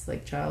with this,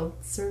 like child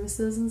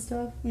services and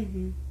stuff.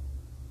 Mm-hmm.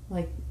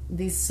 Like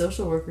these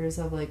social workers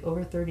have like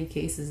over 30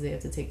 cases they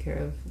have to take care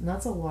of, and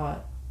that's a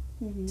lot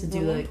to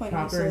do like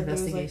proper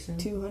investigation.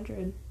 There was like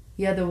 200.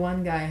 Yeah, the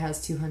one guy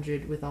has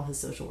 200 with all his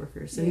social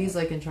workers, so he's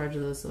like in charge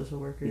of those social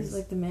workers. He's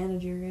like the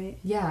manager, right?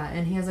 Yeah,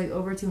 and he has like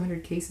over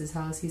 200 cases.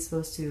 How is he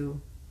supposed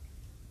to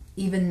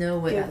even know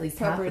what Give at least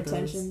proper half of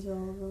attention those? to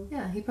all of them.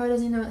 Yeah, he probably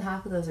doesn't even know what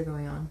half of those are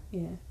going on.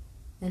 Yeah.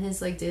 And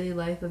his like daily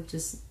life of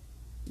just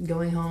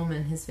going home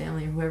and his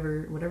family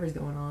or whatever's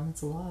going on,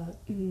 it's a lot.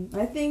 Mm-hmm.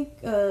 I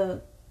think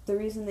the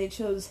reason they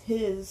chose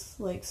his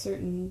like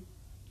certain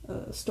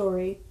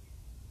story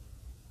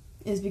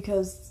is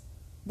because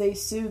they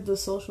sued the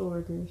social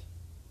workers,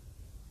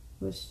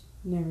 which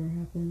never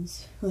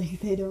happens. Like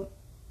they don't,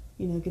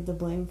 get the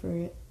blame for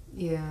it.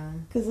 Yeah.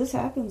 Because this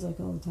happens like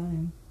all the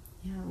time.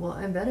 Yeah. Well,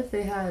 I bet if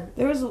they had.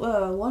 There was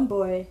one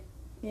boy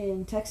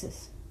in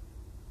Texas,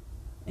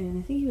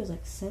 and I think he was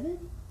like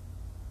 7.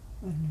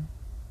 I don't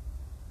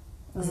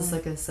know. Is this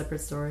like a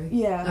separate story?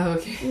 Yeah. Oh,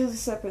 okay. It was a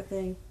separate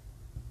thing.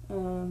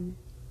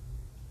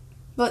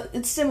 But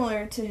it's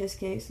similar to his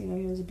case. He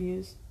was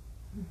abused.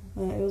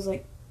 Mm-hmm. It was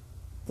like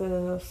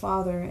the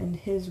father and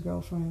his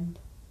girlfriend.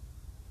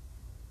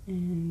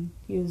 And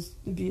he was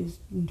abused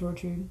and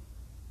tortured.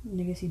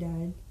 And I guess he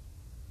died.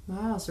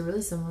 Wow, so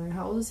really similar.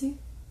 How old is he?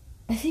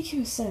 I think he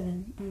was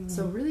 7. I don't know.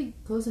 So really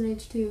close in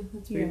age too.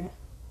 That's weird. Yeah.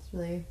 It's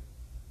really.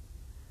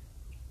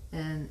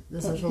 And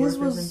the social his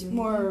workers was didn't do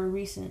more anything?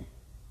 recent,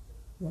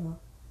 though.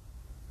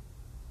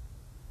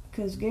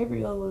 Because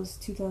Gabriel was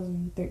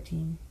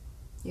 2013.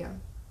 Yeah.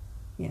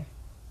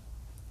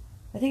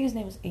 I think his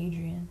name was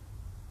Adrian.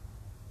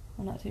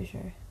 I'm not too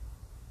sure.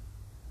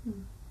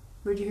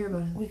 Where'd you hear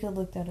about him? We could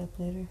look that up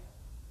later.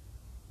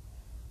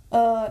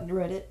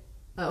 Reddit.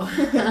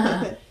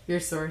 Oh, your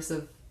source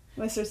of.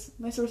 My source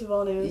of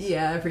all news.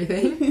 Yeah,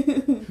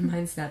 everything.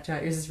 Mine's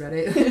Snapchat. Yours is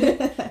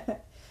Reddit.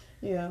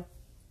 Yeah.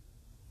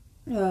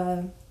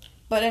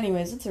 But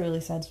anyways, it's a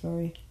really sad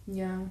story.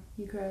 Yeah,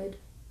 you cried.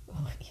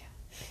 Oh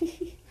yeah.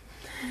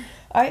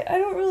 I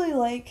don't really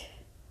like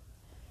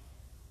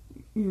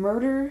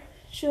murder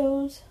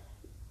shows,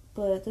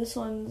 but this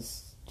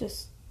one's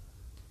just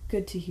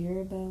good to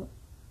hear about.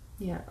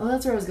 Yeah. Oh,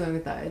 that's where I was going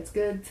with that. It's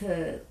good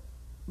to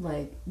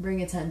like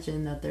bring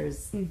attention that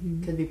there's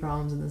could be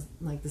problems in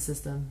the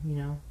system,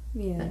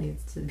 Yeah. that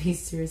needs to be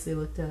seriously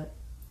looked at.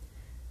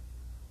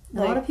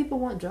 A lot of people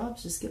want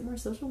jobs. Just get more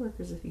social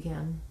workers if you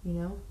can,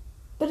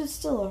 But it's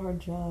still a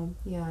hard job.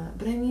 Yeah,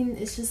 but I mean,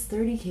 it's just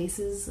 30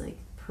 cases like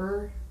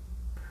per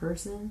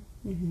person.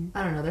 Mm-hmm.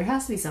 I don't know. There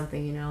has to be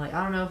something, like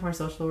I don't know if more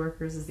social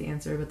workers is the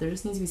answer, but there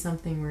just needs to be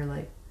something where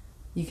like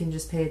you can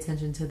just pay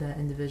attention to that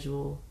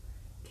individual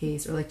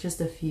case or like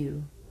just a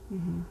few.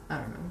 Mm-hmm. I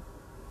don't know.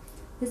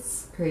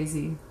 It's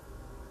crazy.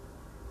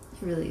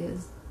 It really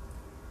is.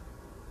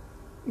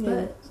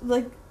 Yeah,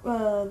 like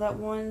that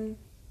one,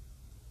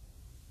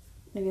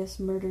 I guess,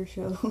 murder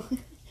show.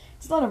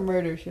 It's not a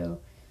murder show,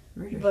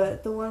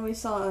 but the one we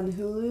saw on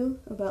Hulu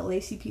about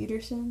Lacey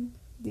Peterson,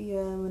 the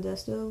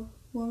Modesto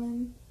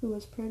woman who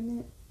was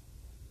pregnant.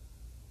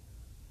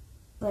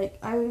 Like,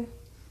 I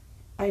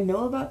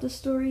know about the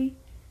story.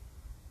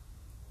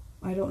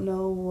 I don't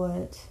know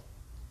what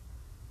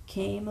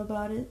came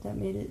about it that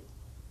made it,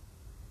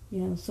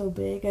 so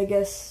big. I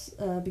guess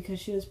because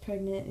she was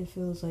pregnant, it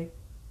feels like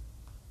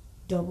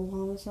double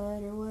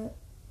homicide or what.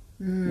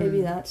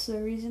 Maybe that's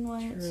the reason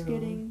why it's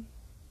getting,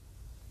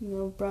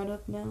 brought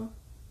up now.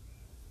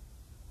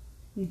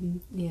 Mm-hmm.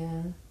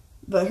 Yeah.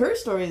 But her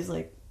story is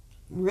like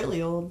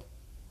really old.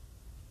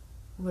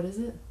 What is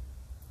it?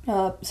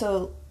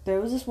 So there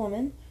was this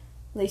woman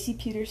Lacey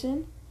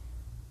Peterson,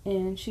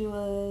 and she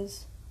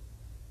was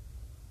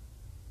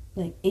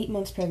like 8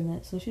 months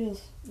pregnant, so she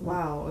was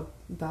Wow,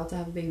 about to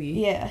have a baby.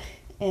 yeah,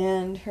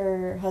 and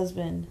her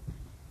husband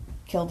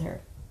killed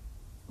her.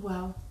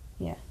 Wow.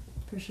 Yeah.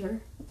 For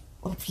sure.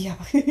 Oh yeah.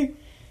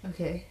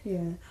 Okay.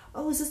 Yeah.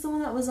 Oh, is this the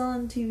one that was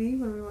on TV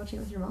when we were watching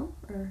it with your mom?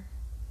 Or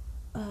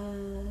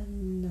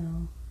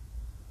No.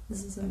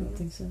 this is I don't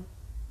think so.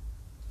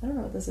 I don't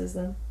know what this is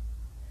then.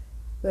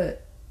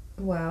 But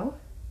wow,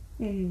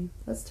 Mm-hmm.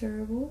 that's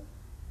terrible.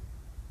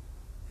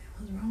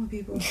 What's wrong with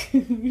people?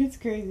 It's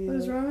crazy. What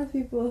is wrong with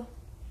people?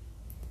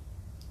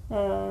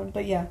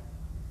 But yeah,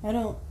 I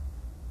don't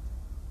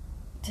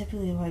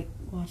typically like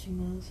watching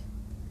those.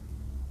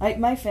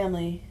 My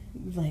family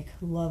like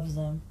loves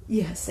them.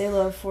 Yes. They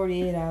love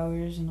 48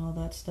 Hours and all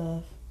that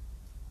stuff.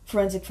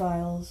 Forensic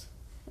Files.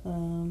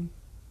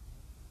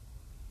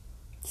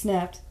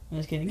 Snapped. I'm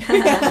just kidding.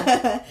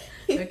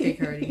 Okay,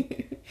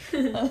 Cardi.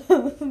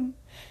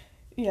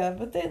 Yeah,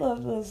 but they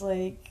love those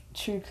like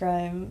true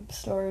crime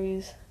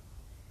stories.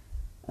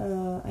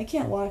 I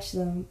can't watch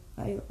them.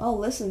 I'll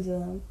listen to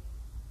them,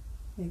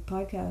 like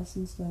podcasts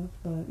and stuff.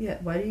 But Yeah.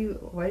 Why do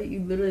you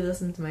literally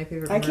listen to my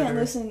favorite? I can't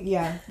murder? listen.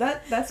 Yeah,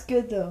 that's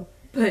good though.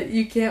 But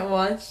you can't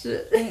watch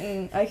it.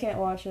 Mm-mm, I can't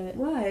watch it.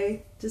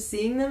 Why? Just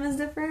seeing them is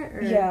different?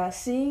 Or? Yeah,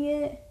 seeing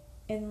it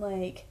and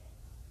like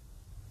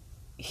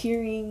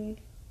hearing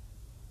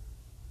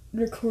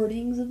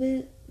recordings of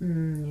it,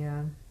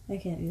 Yeah. I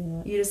can't do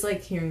that. You just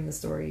like hearing the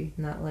story,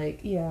 not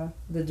like Yeah,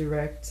 the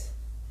direct.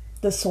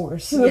 the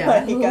source. Yeah,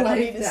 like, I don't like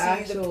need to the see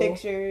actual- the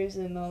pictures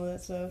and all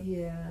that stuff.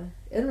 Yeah.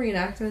 And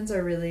reenactments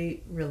are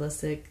really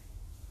realistic.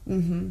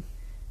 Mm-hmm.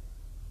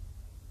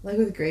 Like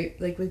with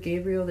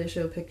Gabriel, they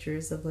show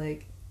pictures of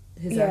like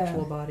his Yeah.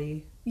 actual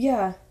body.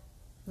 Yeah,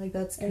 Like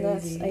that's and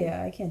crazy. that's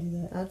I can't do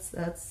that.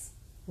 That's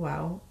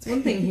wow. It's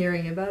one thing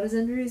hearing about his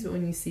injuries, but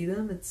when you see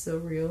them, it's so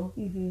real.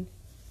 Mm-hmm.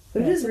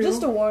 But it is so real.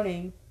 just a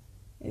warning,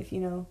 if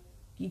you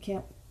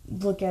can't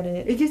look at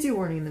it. It gives you a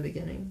warning in the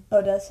beginning.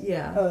 Oh, does?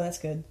 Yeah. Oh, that's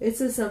good. It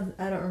says some.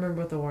 I don't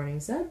remember what the warning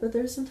said, but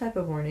there's some type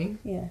of warning.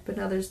 Yeah. But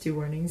now there's 2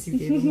 warnings. You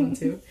gave him one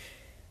too.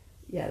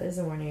 Yeah, there's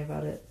a warning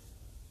about it.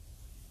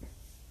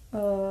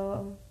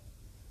 Do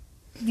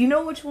you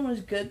know which one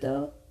was good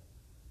though?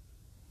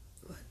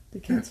 What? The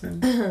cats one.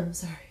 I'm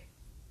sorry.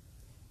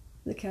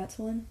 The cats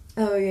one.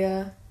 Oh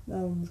yeah. That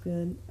one was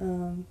good.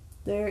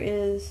 There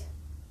is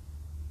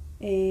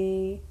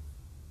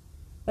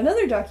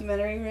another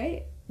documentary,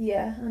 right?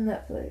 Yeah, on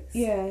Netflix.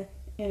 Yeah,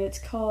 and it's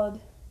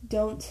called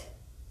 "Don't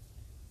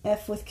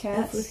F with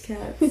Cats." F with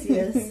cats.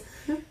 Yes.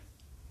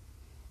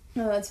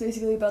 It's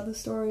basically about the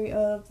story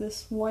of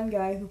this one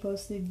guy who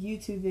posted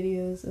YouTube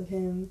videos of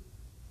him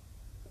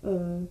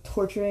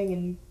torturing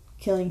and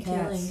killing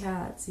cats. Killing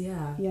cats.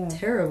 Yeah. Yeah.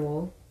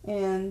 Terrible.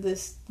 And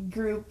this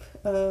group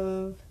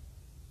of...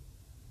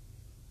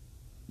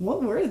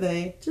 What were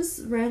they?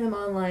 Just random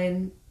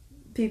online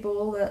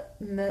people that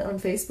met on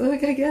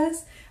Facebook, I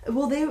guess.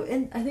 Well,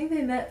 I think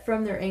they met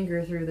from their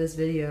anger through this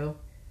video,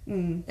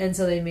 and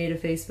so they made a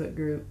Facebook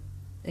group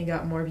and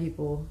got more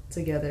people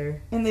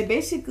together. And they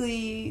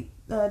basically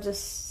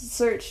just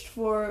searched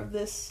for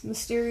this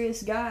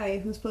mysterious guy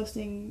who's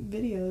posting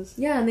videos.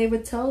 Yeah, and they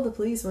would tell the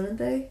police, wouldn't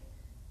they?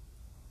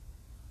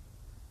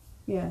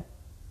 Yeah.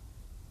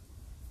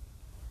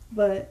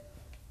 But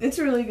it's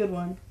a really good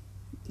one.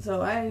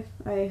 So I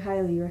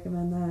highly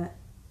recommend that.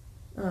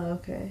 Oh,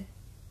 okay.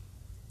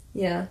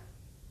 Yeah.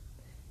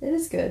 It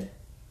is good.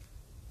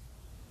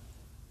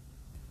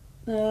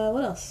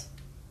 What else?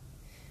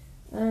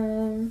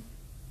 Oh,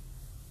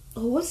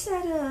 what's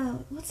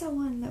that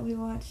one that we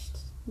watched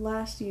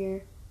last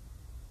year?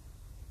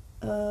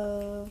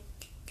 Last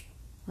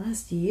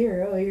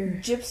year? Oh, you're...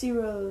 Gypsy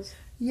Rose.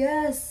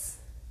 Yes!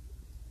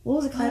 What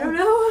was it called? I don't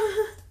know.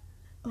 Oh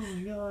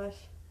my gosh.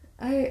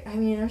 I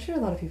mean, I'm sure a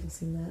lot of people have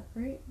seen that,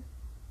 right?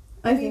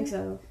 I think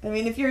so. I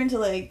mean, if you're into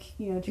true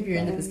If you're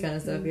into this crime kind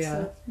of stuff, and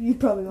yeah. you'd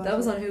probably watch That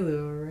was it. on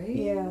Hulu, right?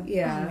 Yeah.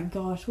 Yeah. Oh my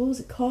gosh, what was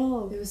it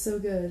called? It was so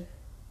good.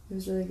 It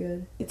was really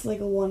good. It's like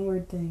a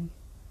one-word thing.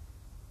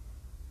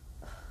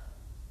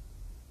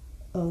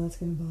 Oh, that's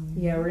gonna bother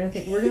me. Yeah, we're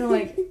gonna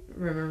like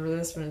remember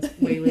this when it's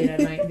way late at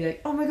night and be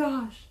like, oh my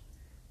gosh.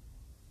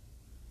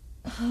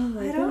 Oh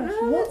my I don't gosh,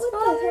 know, what it's the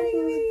heck bothering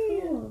was me.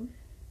 it called?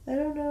 I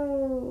don't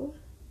know.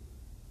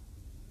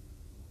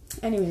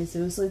 Anyways,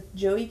 it was like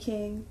Joey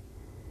King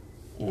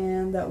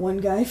and that one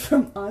guy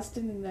from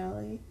Austin and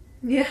Ally.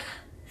 Yeah.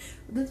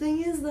 The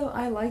thing is, though,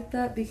 I like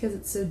that because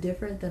it's so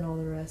different than all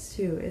the rest,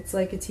 too. It's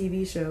like a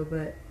TV show,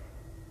 but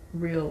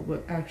real,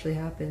 what actually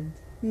happened.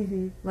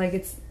 Mm-hmm.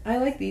 Like, I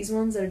like these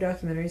ones that are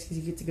documentaries because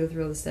you get to go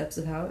through all the steps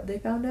of how they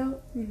found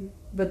out. Mm-hmm.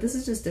 But this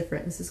is just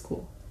different. This is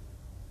cool.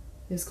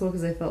 It was cool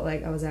because I felt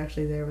like I was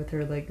actually there with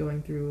her, like,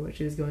 going through what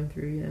she was going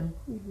through, you know?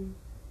 Mm-hmm.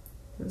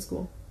 It was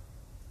cool.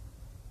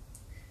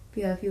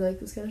 But yeah, if you like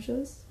this kind of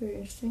shows, very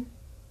interesting.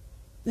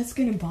 That's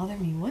gonna bother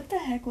me. What the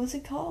heck was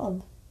it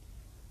called?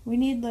 We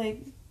need,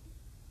 like,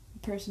 a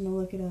person to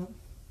look it up.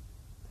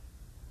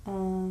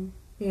 You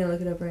gonna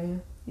look it up right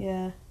now?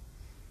 Yeah.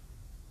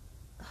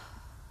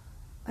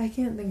 I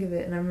can't think of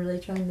it, and I'm really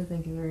trying to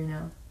think of it right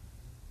now.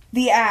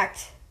 The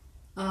Act.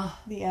 Oh,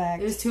 The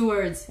Act. it was 2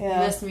 words. Yeah. You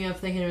messed me up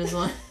thinking it was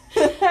one.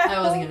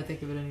 I wasn't gonna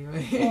think of it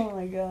anyway. Oh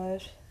my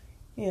gosh.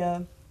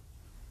 Yeah.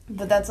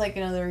 But that's like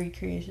another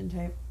recreation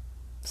type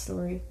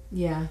story.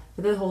 Yeah,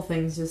 but the whole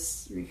thing's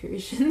just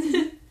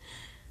recreation.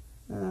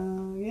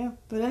 Yeah.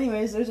 But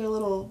anyways, there's our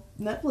little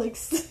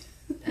Netflix.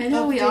 I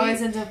know we update.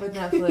 always end up with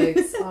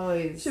Netflix.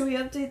 Always. Should we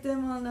update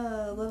them on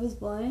Love is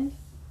Blind?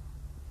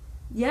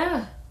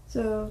 Yeah.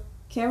 So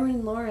Cameron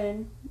and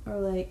Lauren are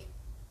like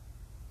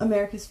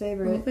America's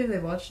favorite. Hopefully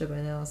they've watched it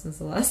by now since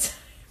the last time.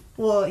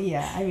 Well,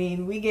 yeah. I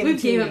mean, we gave We them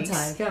 2 gave them weeks.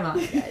 time. Come on,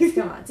 guys.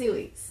 Come on, 2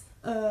 weeks.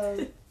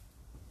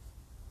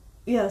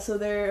 Yeah. So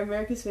they're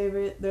America's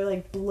favorite. They're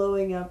like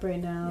blowing up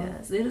right now.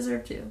 Yes, they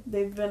deserve to.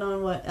 They've been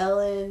on what,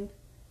 Ellen?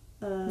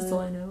 That's all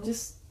I know.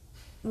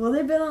 Well,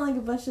 they've been on like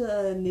a bunch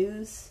of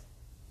news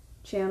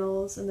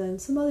channels and then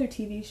some other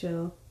TV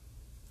show.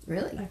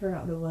 Really? I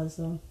forgot what it was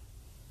though.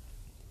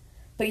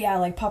 But yeah,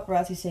 like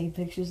paparazzi taking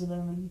pictures of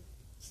them and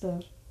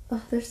stuff.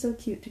 Oh, they're so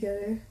cute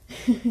together.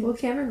 Well,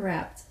 Cameron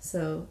rapped,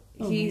 so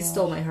Oh he my gosh.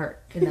 stole my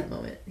heart in that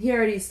moment. He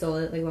already stole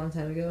it like a long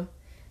time ago,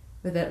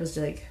 but that was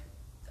like,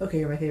 okay,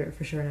 you're my favorite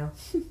for sure now.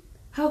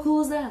 How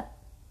cool is that?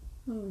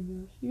 Oh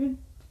my gosh, you're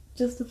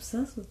just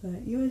obsessed with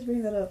that. You always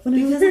bring that up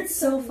Because it's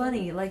so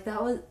funny. Like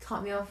that was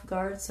caught me off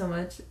guard so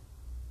much.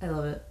 I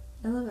love it.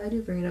 I love it. I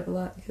do bring it up a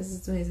lot because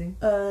it's amazing.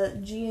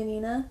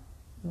 Giannina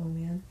Oh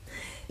man,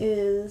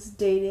 is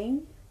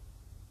dating.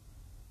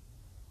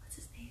 what's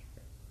his name?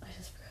 I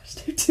just forgot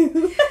his name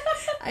too.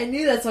 I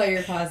knew that's why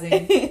you're pausing.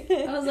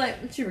 I was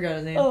like, she forgot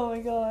his name. Oh my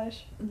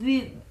gosh.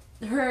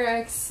 Her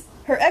ex,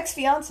 Her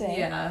ex-fiance.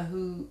 yeah,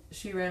 who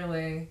she ran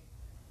away.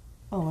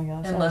 Oh my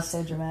gosh, And that was left.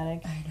 so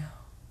dramatic. I know.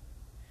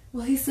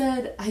 Well, he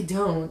said, I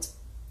don't.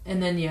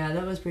 And then, yeah,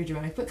 that was pretty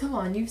dramatic. But come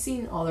on, you've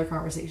seen all their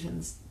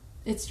conversations.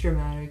 It's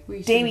dramatic.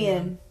 We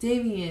Damien.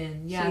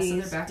 Damien. Yeah, so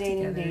She's they're back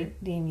dating together.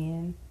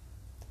 Damien.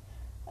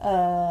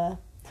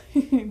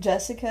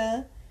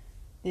 Jessica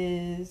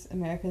is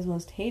America's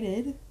most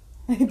hated,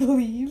 I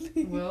believe.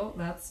 Well,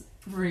 that's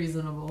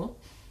reasonable.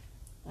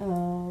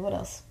 What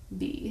else?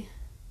 B.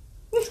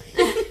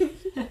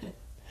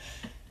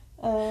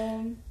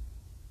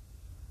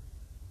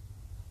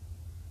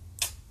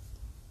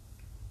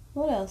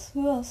 What else?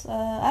 Who else?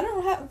 I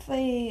don't have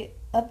a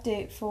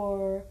update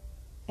for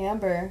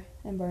Amber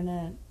and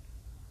Barnett.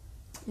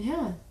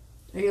 Yeah.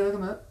 Are you gonna look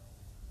them up?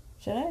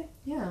 Should I?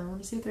 Yeah, I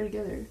want to see if they're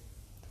together.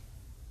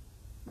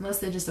 Unless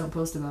they just don't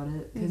post about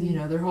it. Because, Mhm. you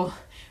know, their whole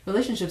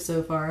relationship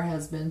so far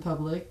has been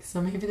public.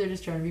 So maybe they're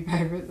just trying to be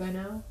private by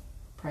now.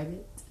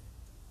 Private?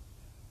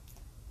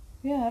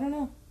 Yeah, I don't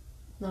know.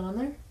 Not on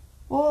there?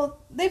 Well,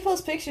 they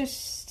post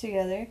pictures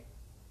together.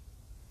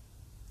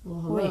 Well,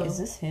 hello. Wait, is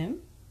this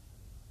him?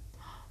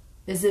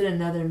 Is it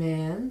another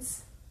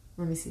man's?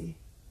 Let me see.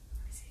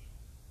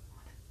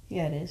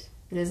 Yeah, it is.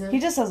 It isn't? He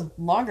just has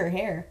longer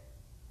hair.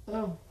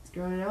 Oh, it's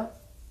growing it out?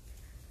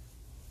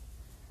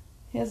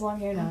 He has long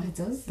hair now. Oh, it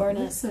does. Barnett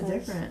It looks so has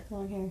different.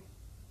 long hair.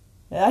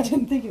 Yeah, I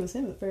didn't think it was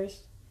him at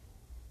first.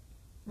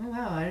 Oh,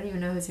 wow. I didn't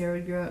even know his hair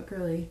would grow out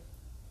curly.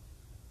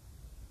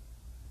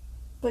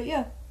 But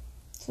yeah,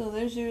 so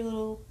there's your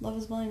little Love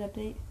is Blind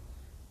update.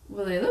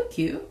 Well, they look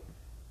cute.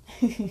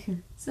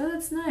 So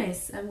that's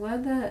nice. I'm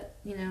glad that,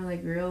 you know,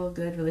 like real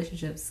good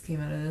relationships came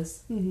out of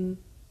this. Mm-hmm.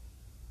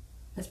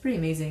 That's pretty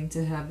amazing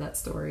to have that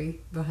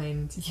story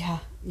behind. Yeah.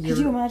 Your...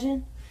 Could you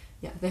imagine?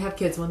 Yeah, they have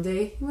kids one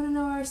day. You want to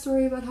know our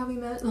story about how we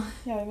met?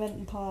 Yeah, we met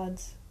in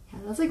pods. Yeah,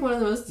 that's like one of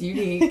the most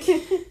unique.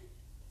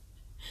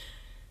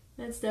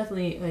 That's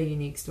definitely a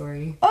unique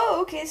story. Oh,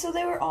 okay, so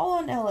they were all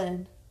on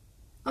Ellen.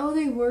 Oh,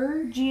 they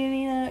were?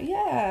 Giannina,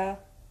 yeah.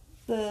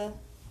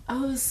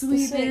 Oh, sweet.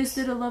 They six. just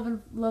did a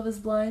Love is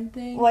Blind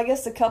thing. Well, I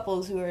guess the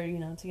couples who are,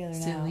 together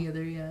Still now.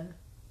 together, yeah.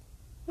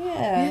 We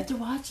Yeah. have to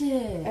watch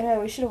it. I know,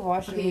 we should have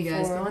watched Okay, it you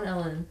guys, before. go on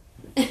Ellen.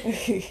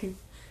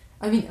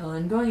 I mean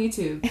Ellen. Go on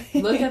YouTube.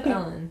 Look up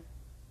Ellen.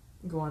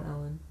 Go on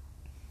Ellen.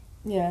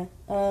 Yeah.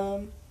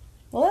 Well,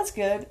 that's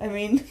good. I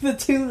mean, the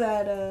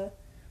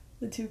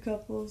two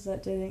couples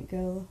that didn't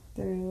go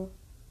through.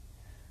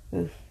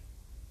 Oof.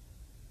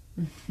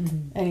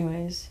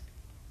 Anyways.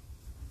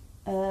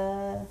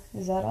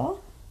 Is that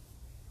all?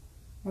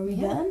 Are we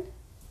Yeah. done?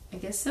 I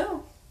guess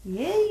so.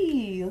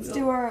 Yay! Let's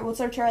do what's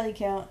our Charlie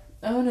count?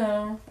 Oh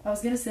no. I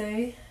was gonna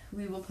say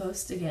we will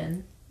post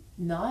again.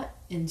 Not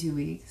in 2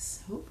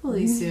 weeks.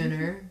 Hopefully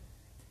sooner.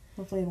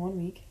 Hopefully in 1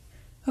 week.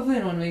 Hopefully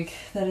in 1 week.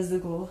 That is the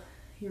goal.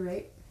 You're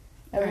right.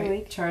 Every All right,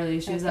 week. Charlie,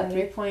 she was at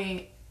Okay.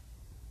 3.13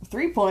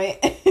 3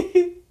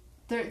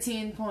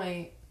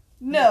 point.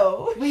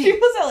 No. Wait, She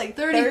was at like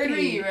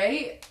 33, 30.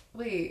 right?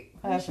 Wait.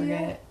 I where's she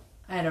forget. at?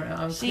 I don't know.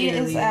 I'm She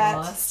clearly is at-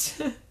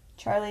 lost.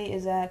 Charlie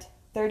is at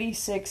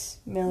 36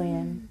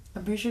 million.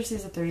 I'm pretty sure she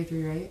was at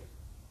 33, right?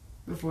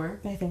 Before?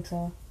 I think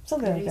so.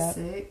 Something like that.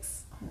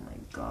 36? Oh my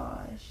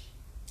gosh.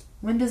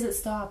 When does it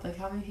stop? Like,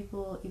 how many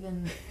people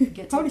even get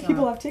TikTok? How many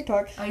people have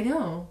TikTok? I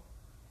know.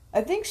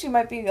 I think she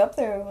might be up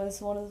there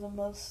as one of the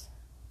most,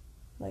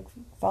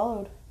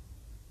 followed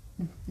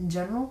In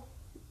general?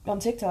 on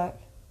TikTok.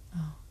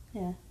 Oh.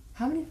 Yeah.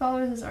 How many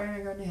followers does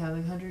Ariana Grande have?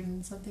 Like 100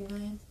 and something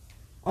million?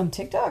 On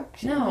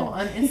TikTok? No,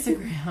 on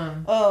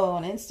Instagram. Oh,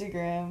 on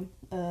Instagram.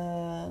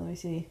 Let me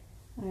see.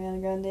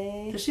 Ariana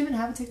Grande. Does she even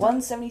have a TikTok?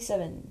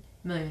 177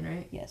 million,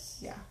 right? Yes.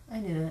 Yeah, I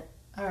knew that.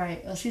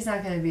 Alright, well, she's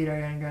not going to beat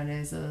Ariana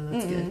Grande, so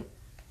that's good.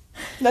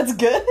 That's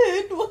good?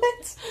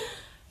 What?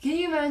 Can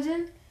you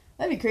imagine?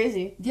 That'd be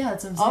crazy. Yeah,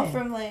 that's what I'm All saying.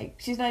 from, like,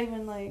 she's not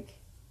even, like,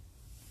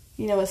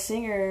 you know, a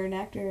singer or an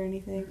actor or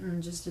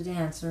anything. Just a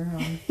dancer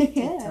on Yeah.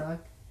 TikTok.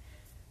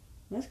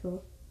 That's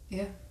cool.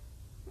 Yeah.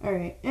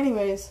 Alright,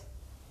 anyways,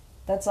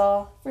 that's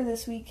all for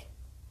this week.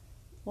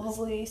 We'll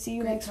hopefully see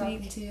you Great next talking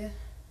week. to you.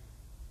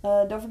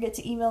 Don't forget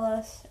to email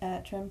us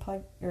at Trend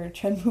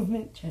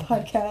Movement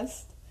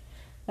Podcast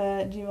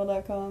at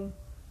gmail.com.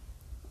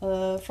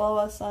 Follow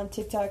us on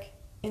TikTok,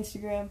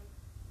 Instagram,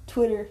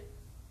 Twitter.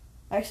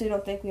 I actually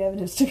don't think we have an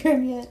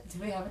Instagram yet. Do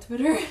we have a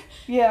Twitter?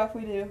 Yeah,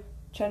 we do.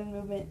 Trend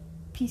Movement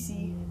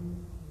PC.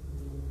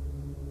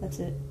 That's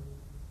it.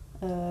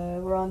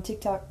 We're on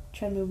TikTok,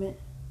 Trend Movement.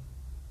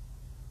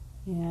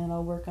 And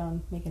I'll work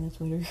on making a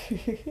Twitter.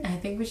 I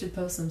think we should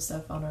post some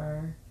stuff on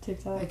our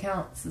TikTok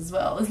accounts as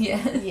well.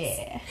 Yes.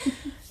 Yeah.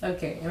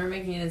 Okay, and we're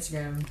making an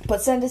Instagram.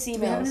 But send us Do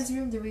we have an emails.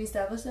 Instagram? Did we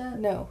establish that?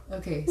 No.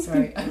 Okay,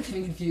 sorry. I'm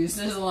getting confused.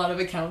 There's a lot of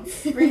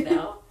accounts right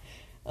now.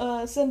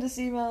 Send us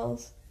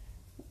emails.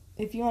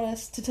 If you want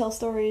us to tell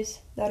stories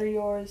that are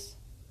yours.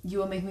 You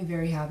will make me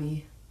very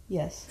happy.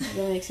 Yes.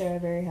 You'll make Sarah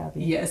very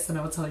happy. Yes, and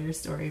I will tell your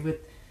story with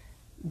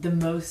the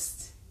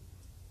most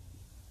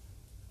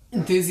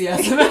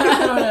enthusiasm. I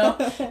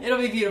don't know. It'll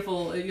be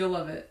beautiful. You'll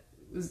love it.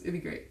 It'll be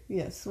great.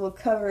 Yes. We'll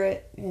cover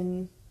it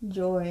in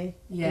joy.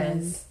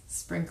 Yes.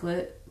 Sprinkle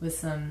it with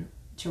some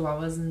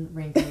chihuahuas and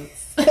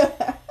raincoats.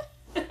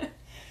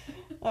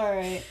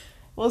 Alright.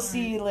 We'll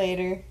see you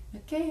later.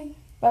 Okay.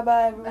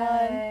 Bye-bye, everyone.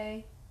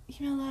 Bye.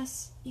 Email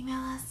us.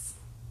 Email us.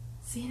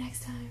 See you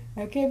next time.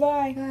 Okay,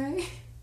 bye. Bye.